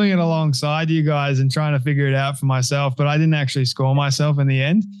 I was doing it alongside you guys and trying to figure it out for myself, but I didn't actually score myself in the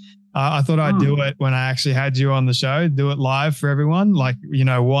end. I thought I'd do it when I actually had you on the show, do it live for everyone. Like,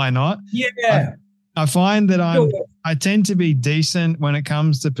 why not? Yeah. I find that I tend to be decent when it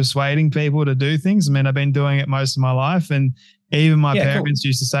comes to persuading people to do things. I mean, I've been doing it most of my life, and even my parents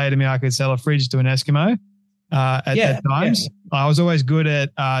used to say to me I could sell a fridge to an Eskimo at times. I was always good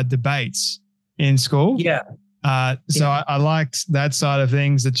at debates in school. So I liked that side of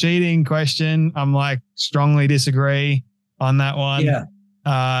things. The cheating question, I'm like strongly disagree on that one.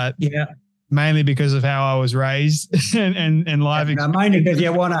 Mainly because of how I was raised and life experience. Mainly because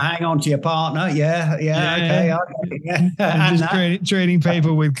you want to hang on to your partner. Okay. And just treating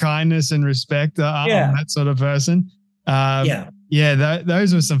people with kindness and respect. I'm that sort of person.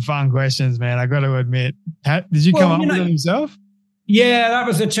 Those were some fun questions, man. I got to admit. Did you come up with them yourself? Yeah, that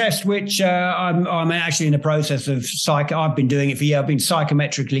was a test which I'm actually in the process of I've been doing it for years. I've been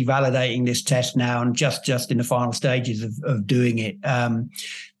psychometrically validating this test now, and just in the final stages of doing it.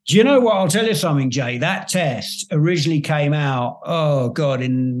 Do you know what? I'll tell you something, Jay. That test originally came out,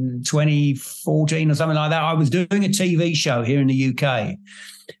 in 2014 or something like that. I was doing a TV show here in the UK.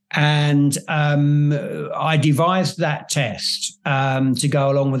 And I devised that test to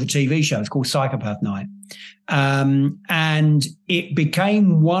go along with the TV show. It's called Psychopath Night. And it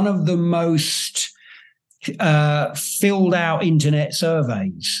became one of the most filled out internet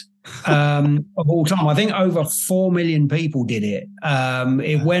surveys of all time. I think over 4 million people did it.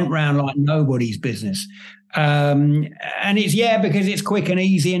 It went round like nobody's business. And it's because it's quick and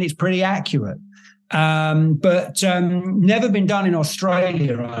easy and it's pretty accurate. But never been done in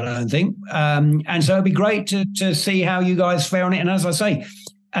Australia, I don't think. And so it'd be great to see how you guys fare on it. And as I say,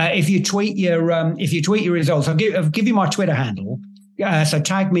 if you tweet your results, I'll give you my Twitter handle. So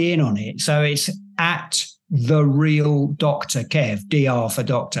tag me in on it. So it's at The Real Dr. Kev, DR for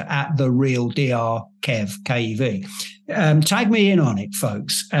doctor, at The Real DR Kev, KEV. Tag me in on it,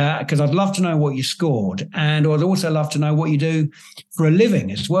 folks, because I'd love to know what you scored. And I'd also love to know what you do for a living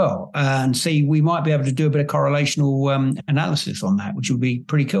as well. And see, we might be able to do a bit of correlational analysis on that, which would be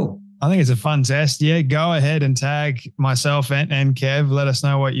pretty cool. I think it's a fun test. Yeah, go ahead and tag myself and Kev. Let us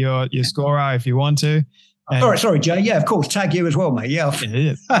know what your score are if you want to. Sorry, Jay. Yeah, of course. Tag you as well, mate. Yeah.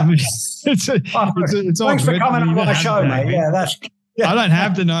 I mean, it's all thanks for coming on the show, mate. Yeah, that's... I don't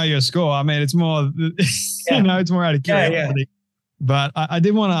have to know your score. I mean, it's more, it's more out of curiosity. But I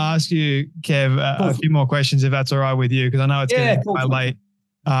did want to ask you, Kev, a few more questions, if that's all right with you, because I know it's getting quite late.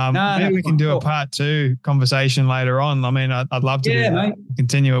 Maybe we can do a part 2 conversation later on. I mean, I'd love to do that.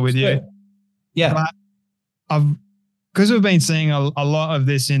 Continue it with you. Yeah. Because we've been seeing a lot of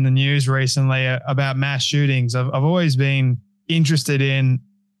this in the news recently about mass shootings. I've always been interested in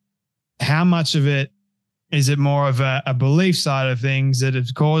how much of it is it more of a belief side of things that have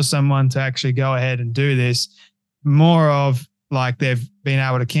caused someone to actually go ahead and do this, more of like they've been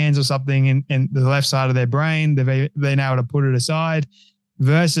able to cancel something in the left side of their brain, they've been able to put it aside,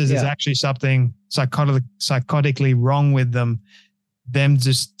 versus there's actually something psychotically wrong with them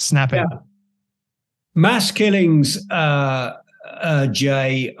just snapping. Yeah. Mass killings,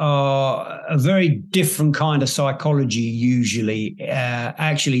 Jay, are a very different kind of psychology usually.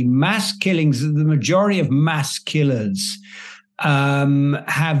 Actually, mass killings, the majority of mass killers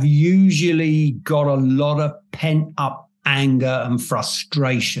have usually got a lot of pent-up anger and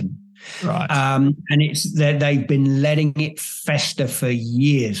frustration. Right. And it's that they've been letting it fester for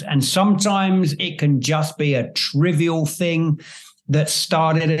years. And sometimes it can just be a trivial thing that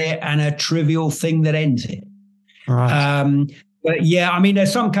started it and a trivial thing that ends it. Right. But yeah, I mean,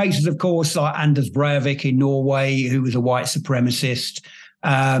 there's some cases, of course, like Anders Breivik in Norway, who was a white supremacist,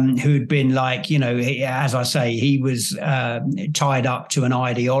 who'd been like, as I say, he was tied up to an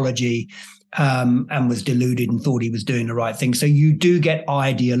ideology and was deluded and thought he was doing the right thing. So you do get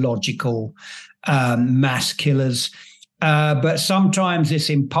ideological mass killers. But sometimes this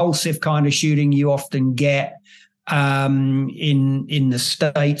impulsive kind of shooting you often get in the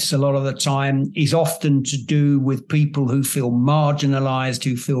States a lot of the time is often to do with people who feel marginalized,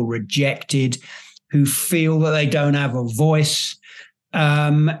 who feel rejected, who feel that they don't have a voice.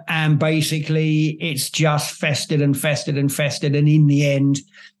 And basically it's just festered and festered and festered. And in the end,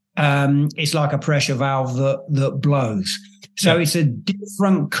 it's like a pressure valve that blows. So it's a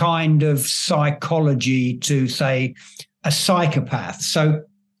different kind of psychology to, say, a psychopath. So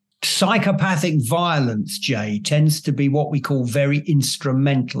psychopathic violence, Jay, tends to be what we call very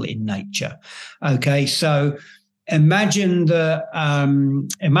instrumental in nature. Okay, so imagine I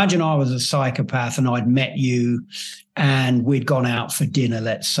was a psychopath and I'd met you and we'd gone out for dinner,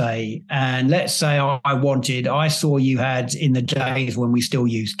 let's say. And let's say I saw you had, in the days when we still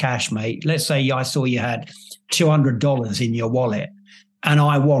used cash, mate, let's say I saw you had $200 in your wallet and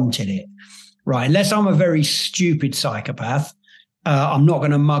I wanted it, right? Unless I'm a very stupid psychopath, I'm not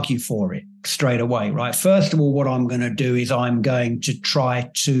going to mug you for it straight away, right? First of all, what I'm going to do is I'm going to try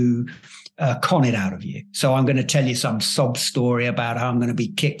to con it out of you. So I'm going to tell you some sob story about how I'm going to be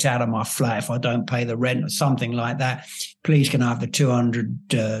kicked out of my flat if I don't pay the rent or something like that. Please, can I have the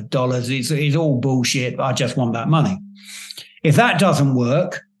 $200? It's all bullshit. I just want that money. If that doesn't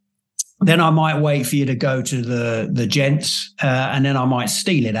work, then I might wait for you to go to the gents, and then I might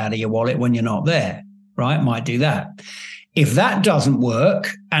steal it out of your wallet when you're not there, right? Might do that. If that doesn't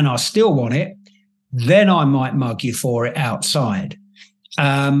work and I still want it, then I might mug you for it outside.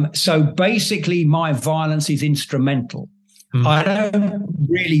 So basically my violence is instrumental. I don't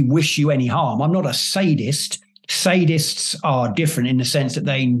really wish you any harm. I'm not a sadist. Sadists are different in the sense that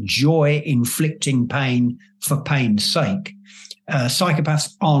they enjoy inflicting pain for pain's sake.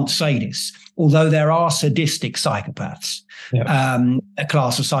 Psychopaths aren't sadists, although there are sadistic psychopaths, a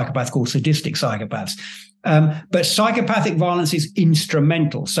class of psychopaths called sadistic psychopaths. But psychopathic violence is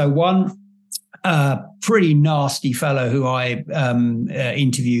instrumental. So one pretty nasty fellow who I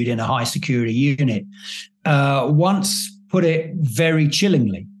interviewed in a high security unit once put it very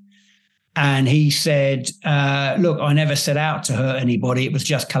chillingly. And he said, look, I never set out to hurt anybody. It was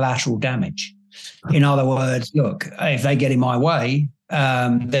just collateral damage. In other words, look, if they get in my way,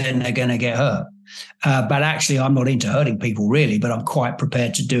 then they're going to get hurt. But actually, I'm not into hurting people really, but I'm quite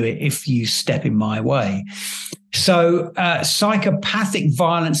prepared to do it if you step in my way. So psychopathic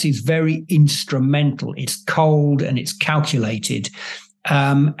violence is very instrumental. It's cold and it's calculated.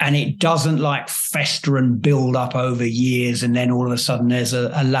 And it doesn't like fester and build up over years, and then all of a sudden there's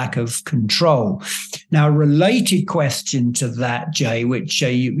a lack of control. Now, a related question to that, Jay, which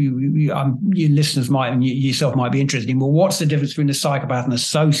your listeners might and yourself might be interested in. Well, what's the difference between a psychopath and a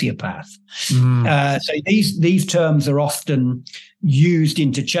sociopath? So these terms are often used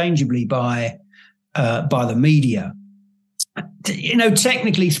interchangeably by the media. You know,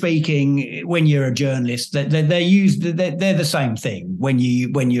 technically speaking, when you're a journalist, they're the same thing when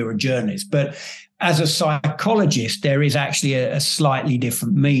you're a journalist. But as a psychologist, there is actually a slightly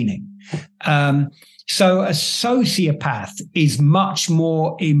different meaning. So a sociopath is much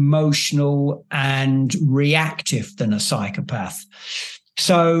more emotional and reactive than a psychopath.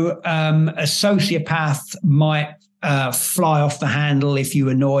 So a sociopath might fly off the handle if you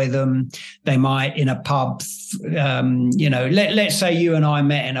annoy them. They might in a pub, let's say you and I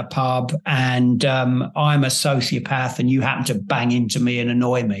met in a pub and I'm a sociopath and you happen to bang into me and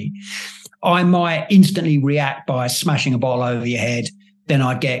annoy me. I might instantly react by smashing a bottle over your head. Then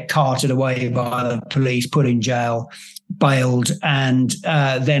I'd get carted away by the police, put in jail, bailed. And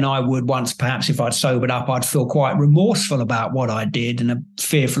then I would, once perhaps if I'd sobered up, I'd feel quite remorseful about what I did and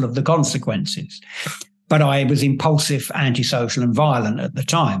fearful of the consequences. But I was impulsive, antisocial, and violent at the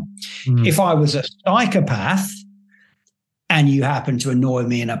time. If I was a psychopath and you happened to annoy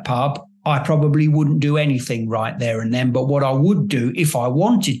me in a pub, I probably wouldn't do anything right there and then. But what I would do, if I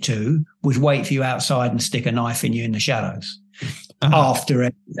wanted to, was wait for you outside and stick a knife in you in the shadows after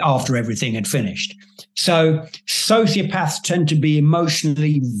everything had finished. So sociopaths tend to be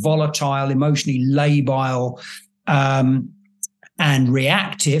emotionally volatile, emotionally labile, and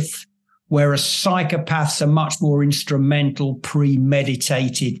reactive, whereas psychopaths are much more instrumental,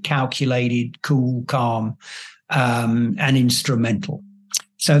 premeditated, calculated, cool, calm, and instrumental.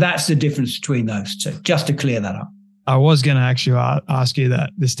 So that's the difference between those two, just to clear that up. I was going to actually ask you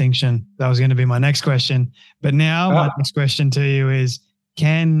that distinction. That was going to be my next question. But now my next question to you is,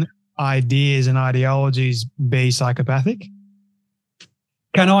 can ideas and ideologies be psychopathic?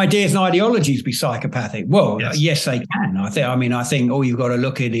 Can ideas and ideologies be psychopathic? Well, yes they can. I think all you've got to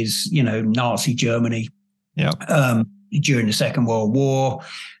look at is, Nazi Germany. during the Second World War,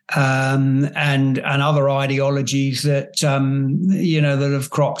 and other ideologies that that have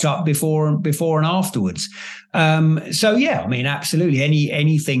cropped up before and afterwards. So yeah, I mean, absolutely,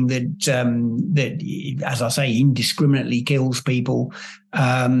 anything that as I say, indiscriminately kills people,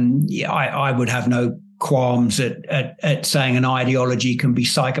 I would have no qualms at saying an ideology can be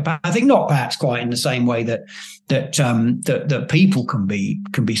psychopathic, not perhaps quite in the same way that people can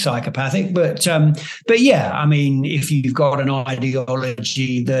be psychopathic, but yeah, I mean, if you've got an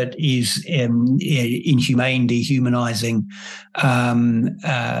ideology that is inhumane, dehumanizing,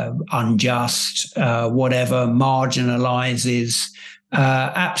 unjust, whatever, marginalizes,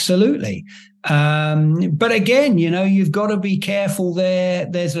 absolutely. But again, you've got to be careful there.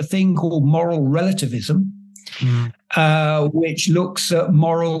 There's a thing called moral relativism, which looks at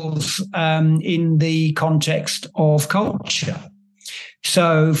morals in the context of culture.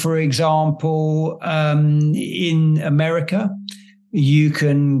 So, for example, in America, you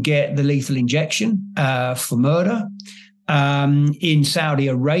can get the lethal injection for murder. In Saudi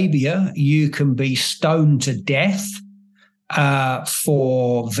Arabia, you can be stoned to death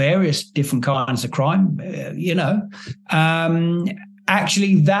for various different kinds of crime,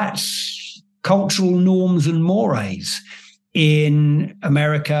 actually, that's cultural norms and mores in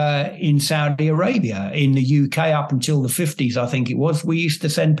America, in Saudi Arabia, in the UK up until the 50s, I think it was, we used to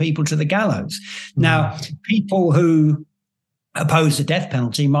send people to the gallows. Now, people who oppose the death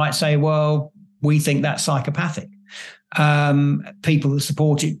penalty might say, well, we think that's psychopathic. People that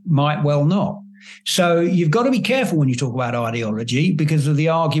support it might well not. So you've got to be careful when you talk about ideology because of the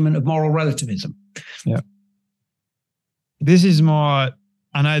argument of moral relativism. Yeah. This is more,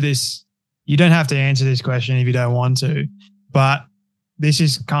 I know this, you don't have to answer this question if you don't want to, but this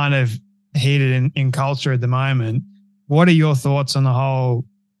is kind of heated in culture at the moment. What are your thoughts on the whole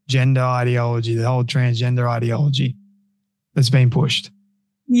gender ideology, the whole transgender ideology that's been pushed?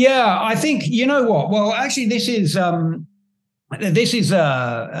 Yeah, I think, you know what? Well, actually, this is an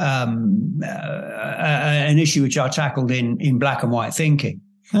issue which I tackled in Black and White Thinking.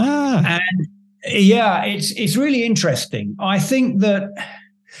 And yeah, it's really interesting. I think that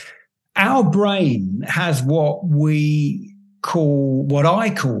our brain has what I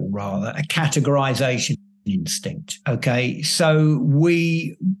call rather a categorization instinct. Okay. So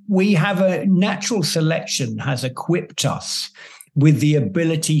we have a natural selection has equipped us with the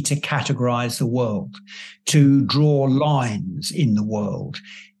ability to categorize the world, to draw lines in the world,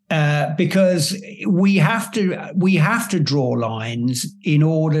 because we have to draw lines in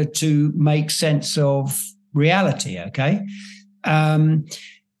order to make sense of reality. Okay.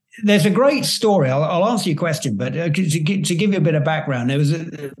 There's a great story. I'll answer your question, but to give you a bit of background, there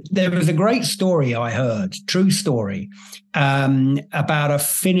was a great story I heard, true story, about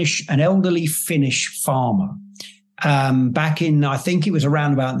an elderly Finnish farmer. Back in, I think it was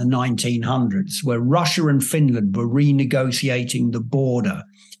around about the 1900s, where Russia and Finland were renegotiating the border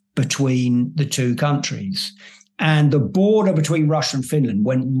between the two countries. And the border between Russia and Finland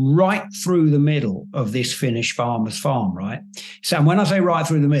went right through the middle of this Finnish farmer's farm, right? So when I say right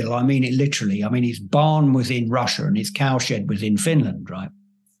through the middle, I mean it literally. I mean, his barn was in Russia and his cowshed was in Finland, right?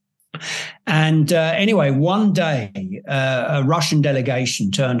 And anyway, one day, a Russian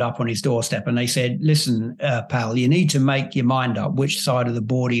delegation turned up on his doorstep and they said, listen, pal, you need to make your mind up which side of the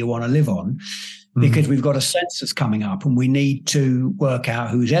border you want to live on, because we've got a census coming up and we need to work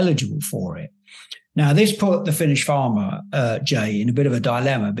out who's eligible for it. Now, this put the Finnish farmer, Jay, in a bit of a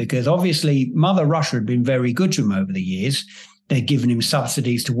dilemma because obviously Mother Russia had been very good to him over the years. They'd given him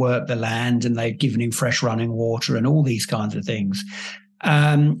subsidies to work the land and they'd given him fresh running water and all these kinds of things.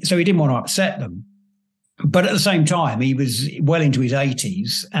 So he didn't want to upset them. But at the same time, he was well into his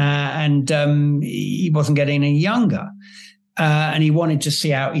 80s and he wasn't getting any younger. And he wanted to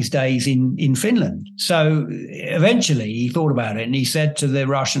see out his days in Finland. So eventually he thought about it and he said to the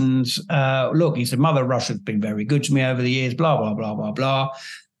Russians, look, he said, Mother Russia's been very good to me over the years, blah, blah, blah, blah, blah.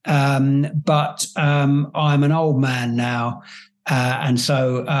 But I'm an old man now. And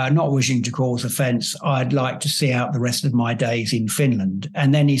so not wishing to cause offence, I'd like to see out the rest of my days in Finland.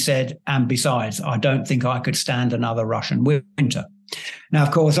 And then he said, and besides, I don't think I could stand another Russian winter. Now,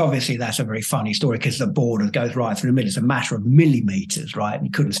 of course, obviously, that's a very funny story because the border goes right through the middle. It's a matter of millimeters, right? And he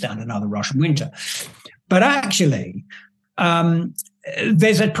couldn't stand another Russian winter. But actually,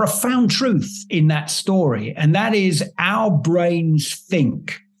 there's a profound truth in that story. And that is our brains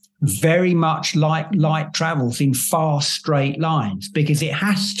think very much like light travels in fast, straight lines because it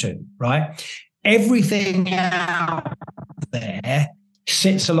has to, right? Everything out there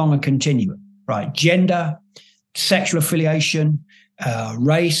sits along a continuum, right? Gender, sexual affiliation,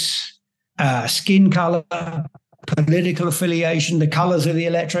 race, skin color, political affiliation, the colors of the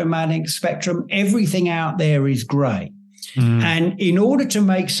electromagnetic spectrum, everything out there is gray. And in order to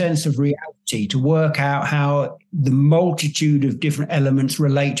make sense of reality, to work out how the multitude of different elements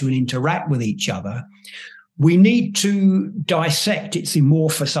relate to and interact with each other, we need to dissect its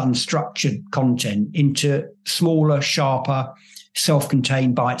amorphous, unstructured content into smaller, sharper,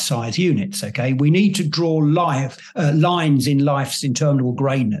 self-contained bite-sized units, okay? We need to draw lines in life's interminable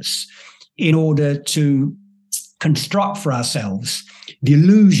grayness in order to construct for ourselves the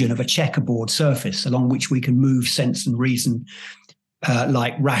illusion of a checkerboard surface along which we can move sense and reason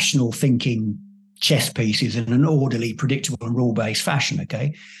like rational thinking chess pieces in an orderly, predictable and rule-based fashion,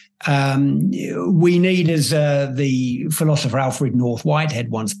 okay? We need, as the philosopher Alfred North Whitehead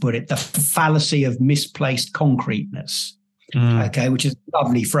once put it, the fallacy of misplaced concreteness. Okay, which is a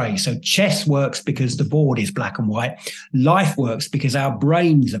lovely phrase. So chess works because the board is black and white. Life works because our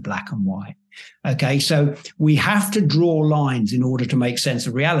brains are black and white. Okay, so we have to draw lines in order to make sense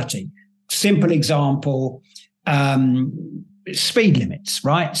of reality. Simple example, speed limits,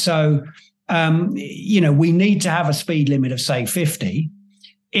 right? So, we need to have a speed limit of, say, 50.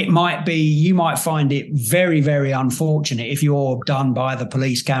 It might be, you might find it very, very unfortunate if you're done by the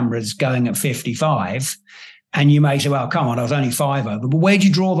police cameras going at 55. And you may say, well, come on, I was only 5 over. But where do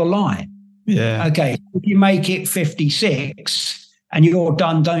you draw the line? Yeah. Okay, if you make it 56 and you're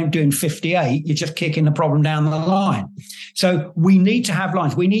done doing 58, you're just kicking the problem down the line. So we need to have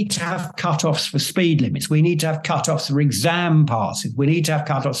lines. We need to have cutoffs for speed limits. We need to have cutoffs for exam passes. We need to have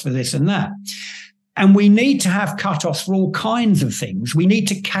cutoffs for this and that. And we need to have cutoffs for all kinds of things. We need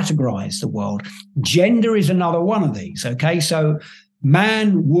to categorize the world. Gender is another one of these, okay? So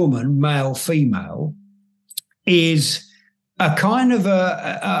man, woman, male, female is a kind of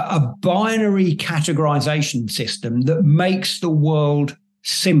a binary categorization system that makes the world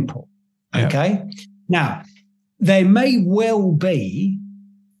simple, okay? Yeah. Now, there may well be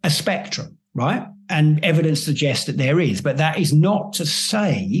a spectrum, right? And evidence suggests that there is, but that is not to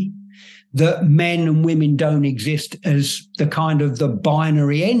say that men and women don't exist as the kind of the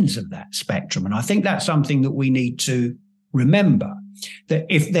binary ends of that spectrum. And I think that's something that we need to remember. That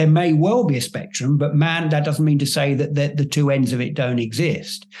if there may well be a spectrum, but man, that doesn't mean to say that the two ends of it don't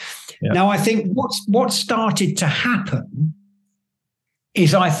exist. Yeah. Now, I think what started to happen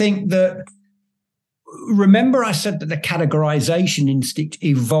is I think that, remember I said that the categorization instinct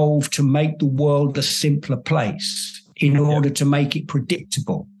evolved to make the world a simpler place in order to make it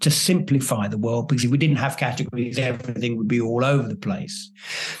predictable, to simplify the world, because if we didn't have categories, everything would be all over the place.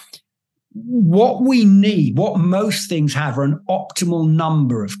 What we need, what most things have, are an optimal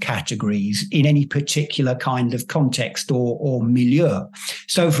number of categories in any particular kind of context or milieu.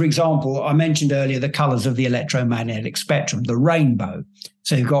 So, for example, I mentioned earlier the colors of the electromagnetic spectrum, the rainbow.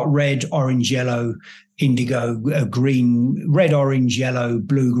 So you've got red, orange, yellow, indigo, green, red, orange, yellow,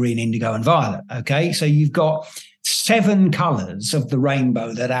 blue, green, indigo, and violet. Okay, so you've got 7 colors of the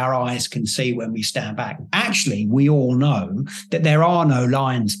rainbow that our eyes can see when we stand back. Actually, we all know that there are no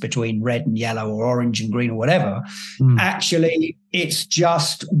lines between red and yellow or orange and green or whatever. Actually, it's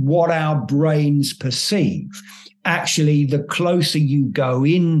just what our brains perceive. Actually, the closer you go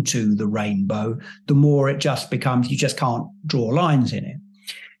into the rainbow, the more it just becomes, you just can't draw lines in it.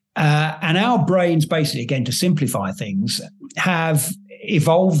 And our brains, basically, again, to simplify things, have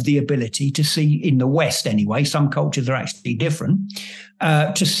evolved the ability to see, in the West anyway, some cultures are actually different,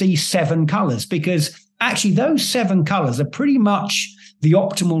 to see 7 colors, because actually those 7 colors are pretty much the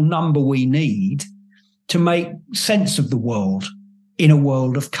optimal number we need to make sense of the world in a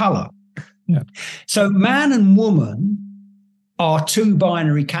world of color. Yeah. So man and woman are 2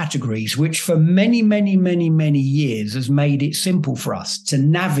 binary categories, which for many, many, many, many years has made it simple for us to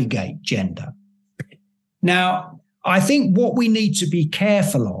navigate gender. Now, I think what we need to be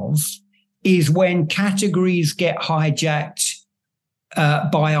careful of is when categories get hijacked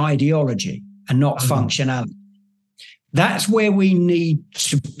by ideology and not functionality. That's where we need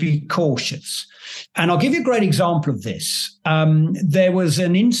to be cautious. And I'll give you a great example of this. There was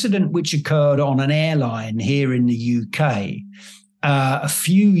an incident which occurred on an airline here in the UK a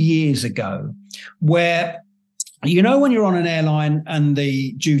few years ago, where, you know, when you're on an airline and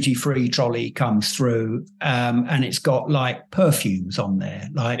the duty-free trolley comes through and it's got like perfumes on there,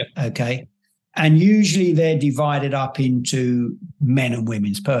 okay. And usually they're divided up into men and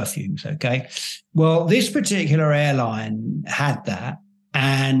women's perfumes, okay. Well, this particular airline had that,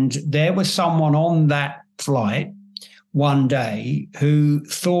 and there was someone on that flight one day who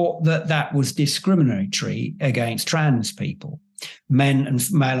thought that that was discriminatory against trans people, men and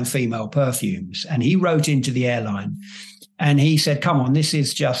male and female perfumes. And he wrote into the airline and he said, come on, this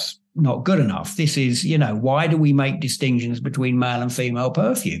is just not good enough. This is, why do we make distinctions between male and female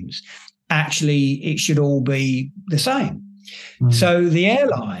perfumes? Actually, it should all be the same. So the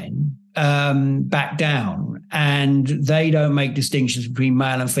airline backed down, and they don't make distinctions between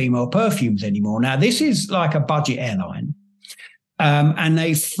male and female perfumes anymore. Now, this is like a budget airline, and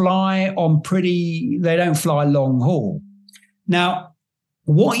they don't fly long haul. Now,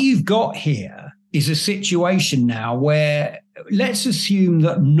 what you've got here is a situation now where, let's assume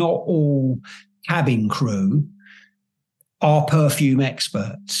that not all cabin crew are perfume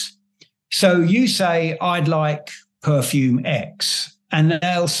experts. So you say, I'd like perfume X. And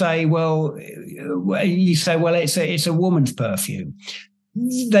they'll say, it's a woman's perfume.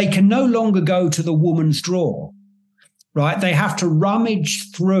 They can no longer go to the woman's drawer, right? They have to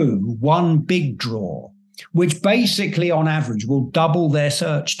rummage through one big drawer, which basically on average will double their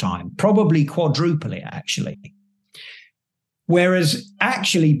search time, probably quadruple it actually. Whereas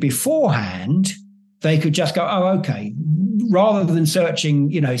actually beforehand, they could just go, oh, okay, rather than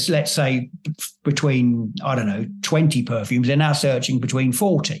searching, let's say between, 20 perfumes, they're now searching between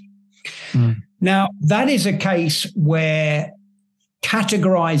 40. Now, that is a case where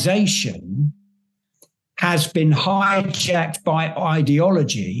categorization has been hijacked by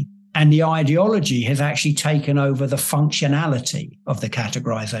ideology, and the ideology has actually taken over the functionality of the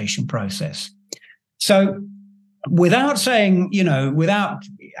categorization process. So without saying,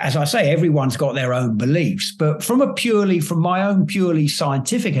 as I say, everyone's got their own beliefs, but from my own purely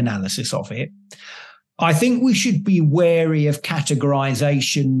scientific analysis of it, I think we should be wary of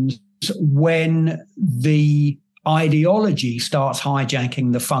categorizations when the ideology starts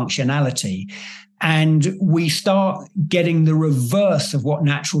hijacking the functionality, and we start getting the reverse of what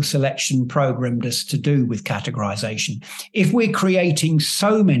natural selection programmed us to do with categorization. If we're creating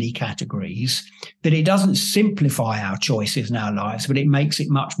so many categories that it doesn't simplify our choices in our lives, but it makes it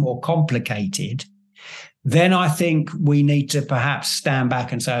much more complicated, then I think we need to perhaps stand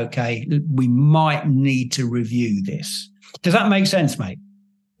back and say, okay, we might need to review this. Does that make sense, mate?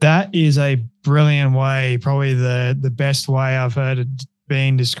 That is a brilliant way, probably the best way I've heard it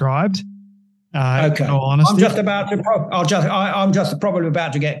being described. Okay, in all honesty. I'm just probably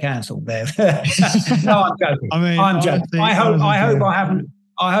about to get cancelled there. No, I'm joking. I'm joking. I hope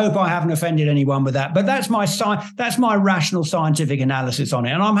I haven't offended anyone with that. But that's my rational scientific analysis on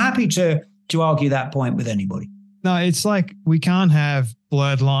it, and I'm happy to argue that point with anybody. No, it's like we can't have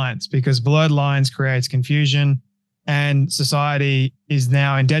blurred lines, because blurred lines creates confusion, and society is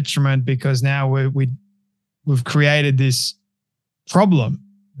now in detriment because now we've created this problem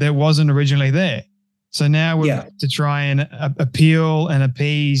that wasn't originally there. So now we have to try and appeal and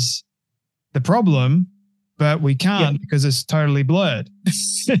appease the problem, but we can't because it's totally blurred.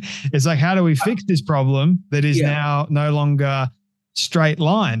 It's like, how do we fix this problem that is now no longer straight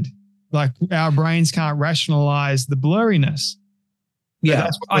lined? Like, our brains can't rationalize the blurriness. Yeah,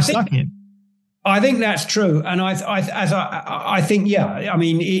 that's what we're stuck in. I think that's true, and I think I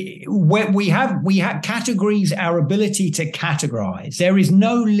mean, we have categories, our ability to categorize. There is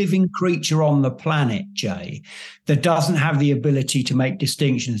no living creature on the planet, Jay, that doesn't have the ability to make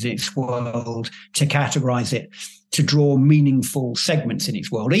distinctions in its world, to categorize it, to draw meaningful segments in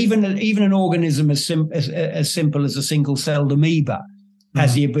its world. Even an organism as simple as a single-celled amoeba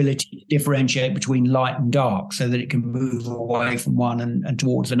has the ability to differentiate between light and dark, so that it can move away from one and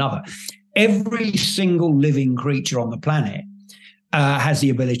towards another. Every single living creature on the planet has the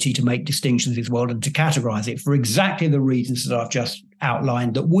ability to make distinctions in this world and to categorize it for exactly the reasons that I've just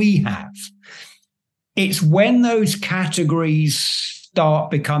outlined that we have. It's when those categories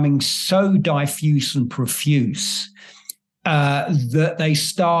start becoming so diffuse and profuse that they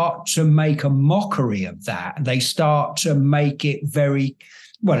start to make a mockery of that. They start to make it very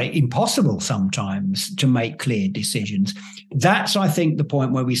impossible sometimes to make clear decisions. That's, I think, the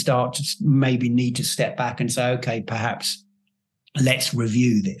point where we start to maybe need to step back and say, okay, perhaps let's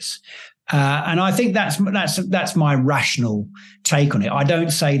review this. And I think that's my rational take on it. I don't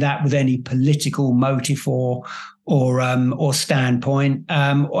say that with any political motive or standpoint,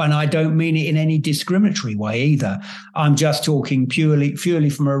 and I don't mean it in any discriminatory way either. I'm just talking purely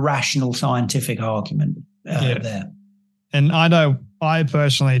from a rational scientific argument there. And I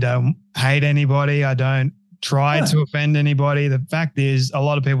personally don't hate anybody. I don't try to offend anybody. The fact is, a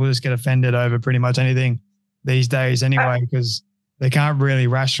lot of people just get offended over pretty much anything these days anyway, because they can't really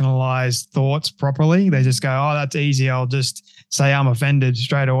rationalize thoughts properly. They just go, oh, that's easy. I'll just say I'm offended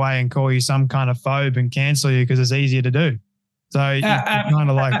straight away and call you some kind of phobe and cancel you because it's easier to do. So it's kind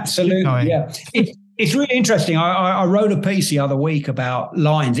of like, absolutely, yeah. It's really interesting. I wrote a piece the other week about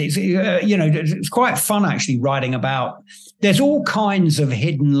lines. It's quite fun actually writing about. There's all kinds of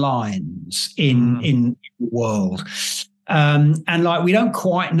hidden lines in the world. And like, we don't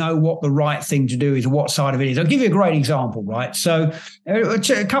quite know what the right thing to do is, or what side of it is. I'll give you a great example, right? So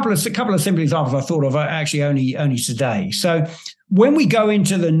a couple of simple examples I thought of actually only today. So when we go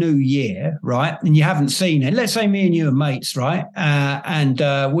into the new year, right, and you haven't seen it, let's say me and you are mates, right?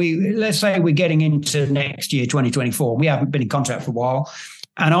 Let's say we're getting into next year, 2024. We haven't been in contact for a while.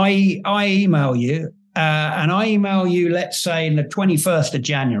 And I email you, let's say, in the 21st of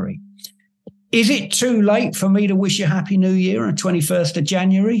January. Is it too late for me to wish you a Happy New Year on the 21st of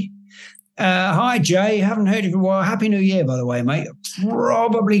January? Hi, Jay. Haven't heard you for a while. Happy New Year, by the way, mate.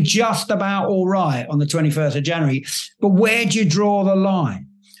 Probably just about all right on the 21st of January. But where do you draw the line?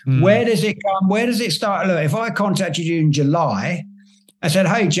 Where does it come? Where does it start? Look, if I contacted you in July, I said,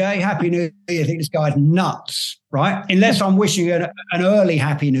 hey, Jay, Happy New Year. I think this guy's nuts, right? Unless I'm wishing you an early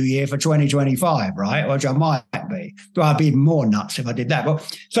Happy New Year for 2025, right? Which I might be. But I'd be even more nuts if I did that.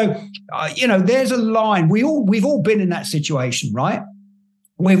 But so, there's a line. We've all been in that situation, right?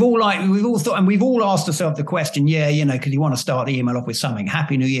 We've all thought, and we've all asked ourselves the question, because you want to start the email off with something.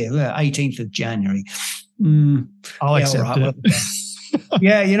 Happy New Year, 18th of January. I'll accept it.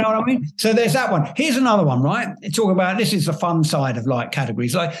 Yeah, you know what I mean? So there's that one. Here's another one, right? Talk about, this is the fun side of like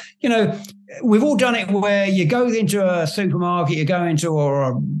categories. Like, we've all done it where you go into a supermarket, you go into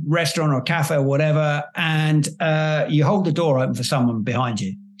a restaurant or a cafe or whatever, and you hold the door open for someone behind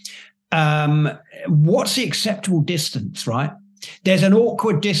you. What's the acceptable distance, right? There's an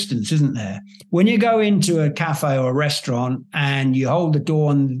awkward distance, isn't there? When you go into a cafe or a restaurant and you hold the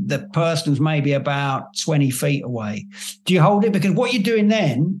door and the person's maybe about 20 feet away, do you hold it? Because what you're doing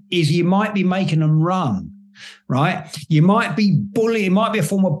then is you might be making them run, right? You might be bullying. It might be a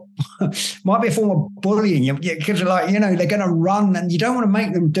form of bullying, because they're going to run, and you don't want to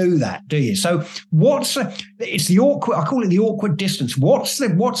make them do that, do you? So it's the awkward. I call it the awkward distance. What's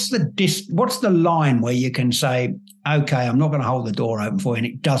the line where you can say, okay, I'm not going to hold the door open for you, and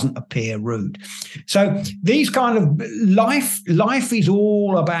it doesn't appear rude. So these kind of life is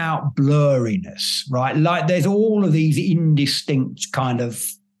all about blurriness, right? Like, there's all of these indistinct kind of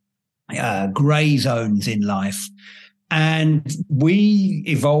gray zones in life. And we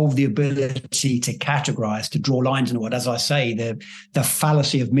evolved the ability to categorize, to draw lines in the world. As I say, the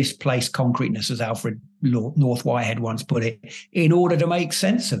fallacy of misplaced concreteness, as Alfred North Whitehead once put it, in order to make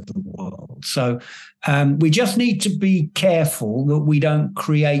sense of the world. So we just need to be careful that we don't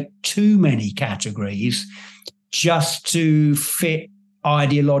create too many categories just to fit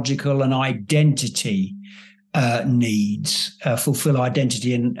ideological and identity needs, fulfill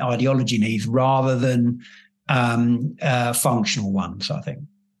identity and ideology needs, rather than functional ones, I think.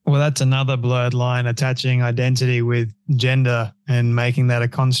 Well, that's another blurred line, attaching identity with gender and making that a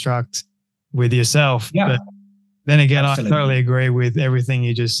construct with yourself. Yeah. But then again, Absolutely. I totally agree with everything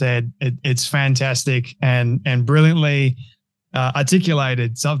you just said. It's fantastic and brilliantly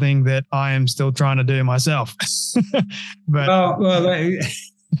articulated, something that I am still trying to do myself. But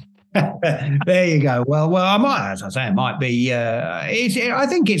there you go. Well, I might, as I say, it might be. I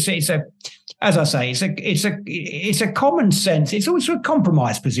think it's a. As I say, it's a common sense. It's also a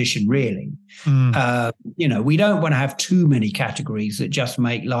compromise position, really. We don't want to have too many categories that just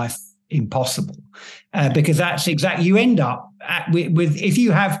make life impossible, because that's exactly, you end up with if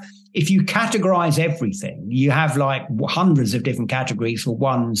you categorize everything, you have like hundreds of different categories for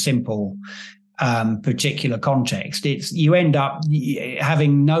one simple particular context. You end up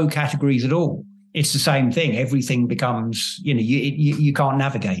having no categories at all. It's the same thing. Everything becomes, you can't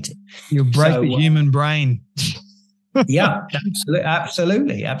navigate it. You break the human brain. Yeah,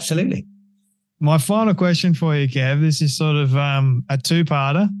 absolutely. My final question for you, Kev, this is sort of a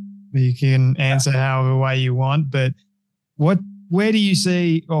two-parter. You can answer however way you want, but where do you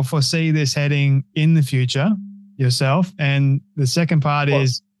see or foresee this heading in the future yourself? And the second part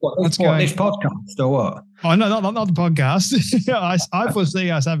is... This podcast or what? Oh, no, not the podcast. I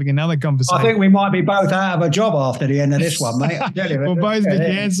foresee us having another conversation. I think we might be both out of a job after the end of this one, mate. We'll both be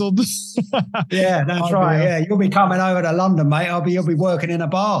cancelled. Yeah, that's right. Yeah, you'll be coming over to London, mate. You'll be working in a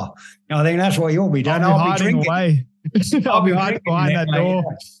bar. I think that's what you'll be doing. I'll be drinking. Away. I'll be hiding behind that door.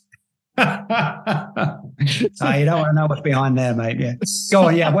 You don't want to know what's behind there, mate. Yeah. Go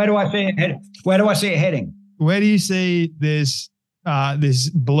on. Yeah. Where do I see it heading? Where do you see this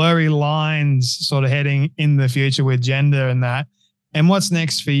blurry lines sort of heading in the future with gender and that? And what's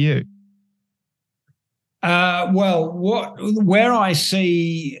next for you? Where I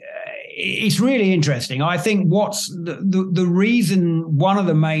see it's really interesting. I think what's the reason, one of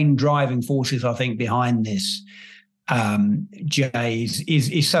the main driving forces, I think, behind this, Jay,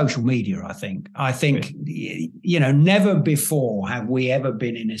 is social media. I think, never before have we ever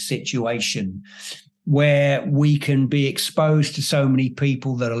been in a situation where we can be exposed to so many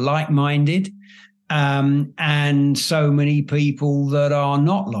people that are like-minded, and so many people that are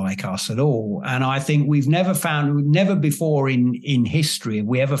not like us at all. And I think we've never before in history have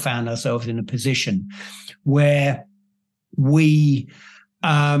we ever found ourselves in a position where we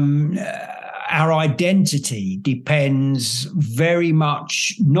our identity depends very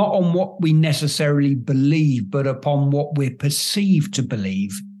much not on what we necessarily believe, but upon what we're perceived to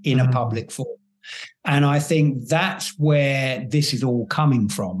believe in a public forum. And I think that's where this is all coming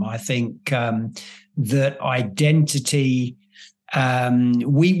from. I think that identity,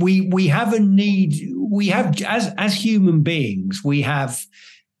 we have a need. We have, as human beings, we have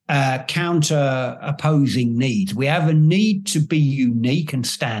counter opposing needs. We have a need to be unique and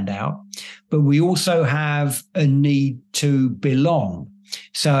stand out, but we also have a need to belong.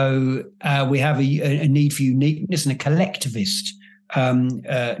 So we have a need for uniqueness and a collectivist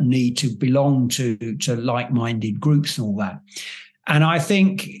need to belong to like-minded groups and all that. And I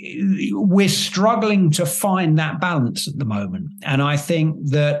think we're struggling to find that balance at the moment. And I think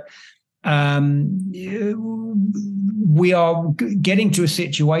that we are getting to a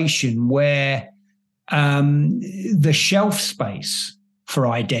situation where the shelf space for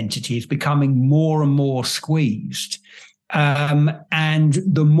identity is becoming more and more squeezed. And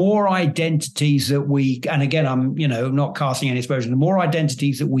the more identities that and again, I'm, not casting any aspersion, the more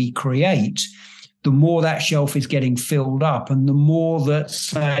identities that we create, the more that shelf is getting filled up, and the more that,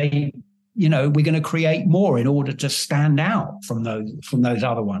 say, we're going to create more in order to stand out from those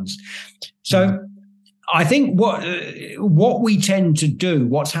other ones. So I think what we tend to do,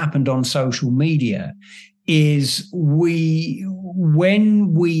 what's happened on social media, is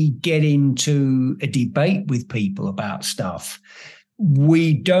when we get into a debate with people about stuff,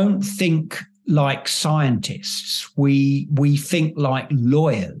 we don't think like scientists. We think like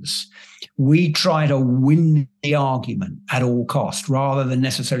lawyers. We try to win the argument at all costs rather than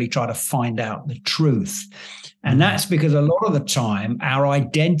necessarily try to find out the truth. And that's because a lot of the time our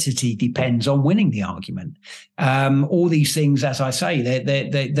identity depends on winning the argument. All these things, as I say,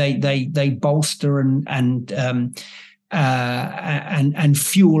 they bolster and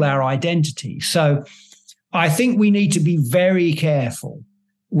fuel our identity. So I think we need to be very careful.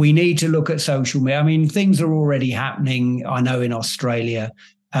 We need to look at social media. I mean, things are already happening, I know, in Australia,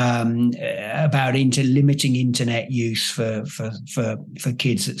 about limiting internet use for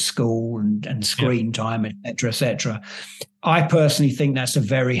kids at school and screen time, et cetera, et cetera. I personally think that's a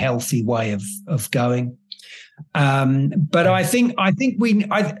very healthy way of going. But I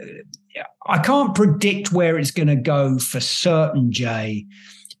can't predict where it's going to go for certain, Jay.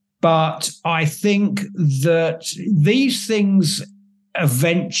 But I think that these things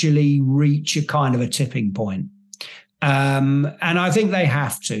eventually reach a kind of a tipping point. And I think they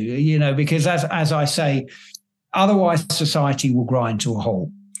have to, because as I say, otherwise society will grind to a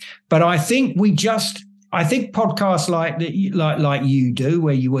halt. But I think podcasts like you do,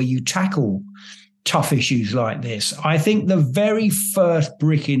 where you tackle tough issues like this, I think the very first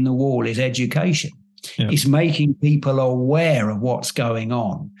brick in the wall is education. Yeah. It's making people aware of what's going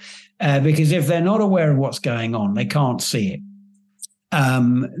on. Because if they're not aware of what's going on, they can't see it.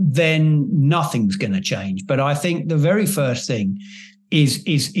 Then nothing's going to change. But I think the very first thing is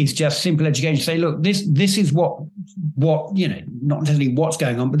just simple education. Say, look, this is what not necessarily what's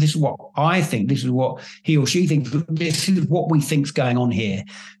going on, but this is what I think. This is what he or she thinks. This is what we think's going on here,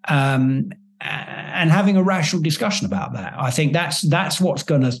 and having a rational discussion about that. I think that's what's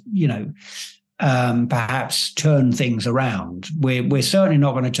going to perhaps turn things around. We're certainly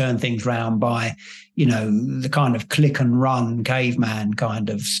not going to turn things around by the kind of click and run caveman kind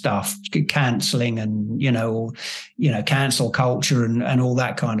of stuff, cancelling and cancel culture and all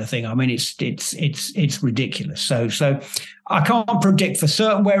that kind of thing. I mean, it's ridiculous. So I can't predict for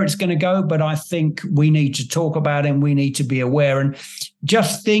certain where it's going to go, but I think we need to talk about it and we need to be aware. And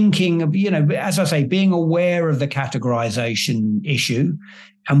just thinking of, as I say, being aware of the categorization issue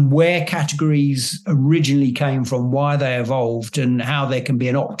and where categories originally came from, why they evolved, and how there can be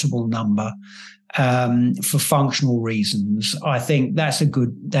an optimal number for functional reasons. I think that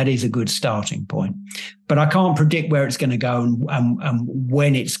is a good starting point. But I can't predict where it's going to go and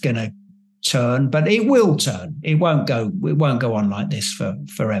when it's going to turn, but it will turn. It won't go on like this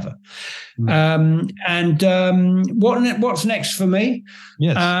forever. What's next for me?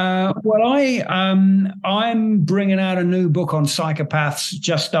 Yes. I'm bringing out a new book on psychopaths.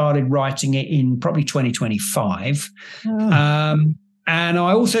 Just started writing it in probably 2025. And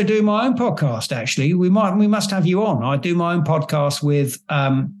I also do my own podcast. Actually, we must have you on. I do my own podcast with.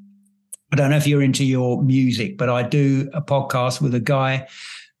 I don't know if you're into your music, but I do a podcast with a guy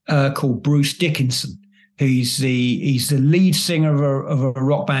called Bruce Dickinson. He's the lead singer of a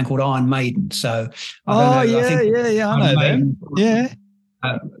rock band called Iron Maiden. So I know them. Yeah,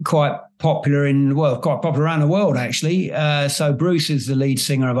 quite popular around the world actually. So Bruce is the lead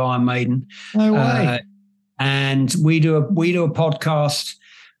singer of Iron Maiden. No way. And we do a podcast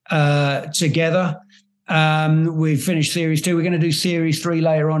together. We've finished series 2. We're going to do series 3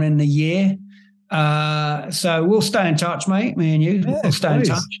 later on in the year. So we'll stay in touch, mate. Me and you, we'll stay in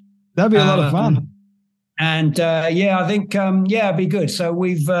touch. That'd be a lot of fun. And I think it'd be good. So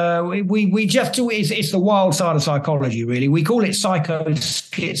we just do it's the wild side of psychology, really. We call it psycho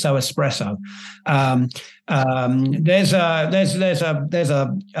schizo espresso. There's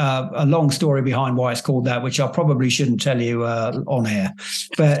a long story behind why it's called that, which I probably shouldn't tell you on air,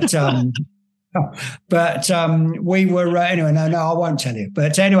 but. We were anyway. No, I won't tell you.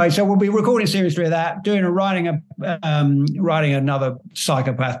 But anyway, so we'll be recording series 3 of that, writing another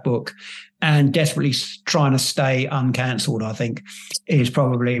psychopath book, and desperately trying to stay uncancelled. I think is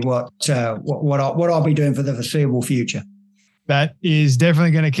probably what I'll be doing for the foreseeable future. That is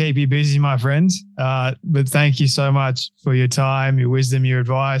definitely going to keep you busy, my friend. But thank you so much for your time, your wisdom, your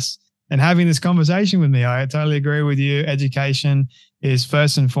advice, and having this conversation with me. I totally agree with you. Education is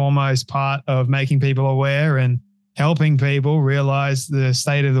first and foremost part of making people aware and helping people realize the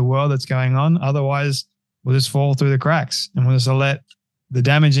state of the world that's going on. Otherwise, we'll just fall through the cracks and we'll just let the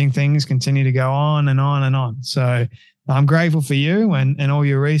damaging things continue to go on and on and on. So I'm grateful for you and all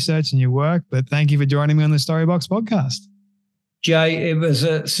your research and your work, but thank you for joining me on the Storybox podcast. Jay, it was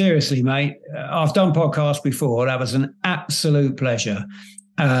seriously, mate. I've done podcasts before. That was an absolute pleasure.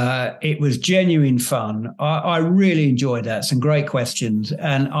 It was genuine fun. I really enjoyed that. Some great questions,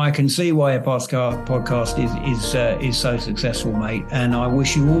 and I can see why a podcast is so successful, mate. And I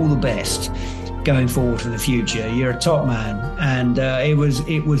wish you all the best going forward for the future. You're a top man, and it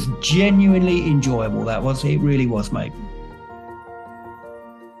was genuinely enjoyable. It really was, mate.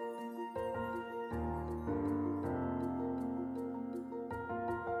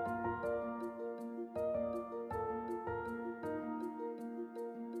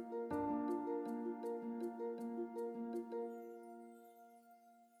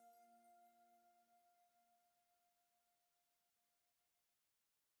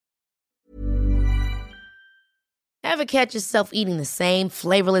 Ever catch yourself eating the same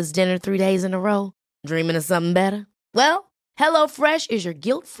flavorless dinner 3 days in a row? Dreaming of something better? Well, HelloFresh is your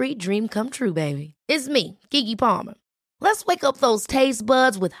guilt-free dream come true, baby. It's me, Keke Palmer. Let's wake up those taste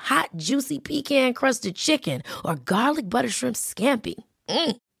buds with hot, juicy pecan-crusted chicken or garlic butter shrimp scampi.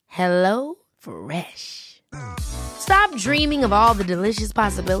 Hello Fresh. Stop dreaming of all the delicious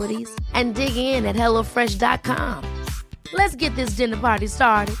possibilities and dig in at HelloFresh.com. Let's get this dinner party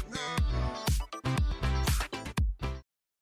started.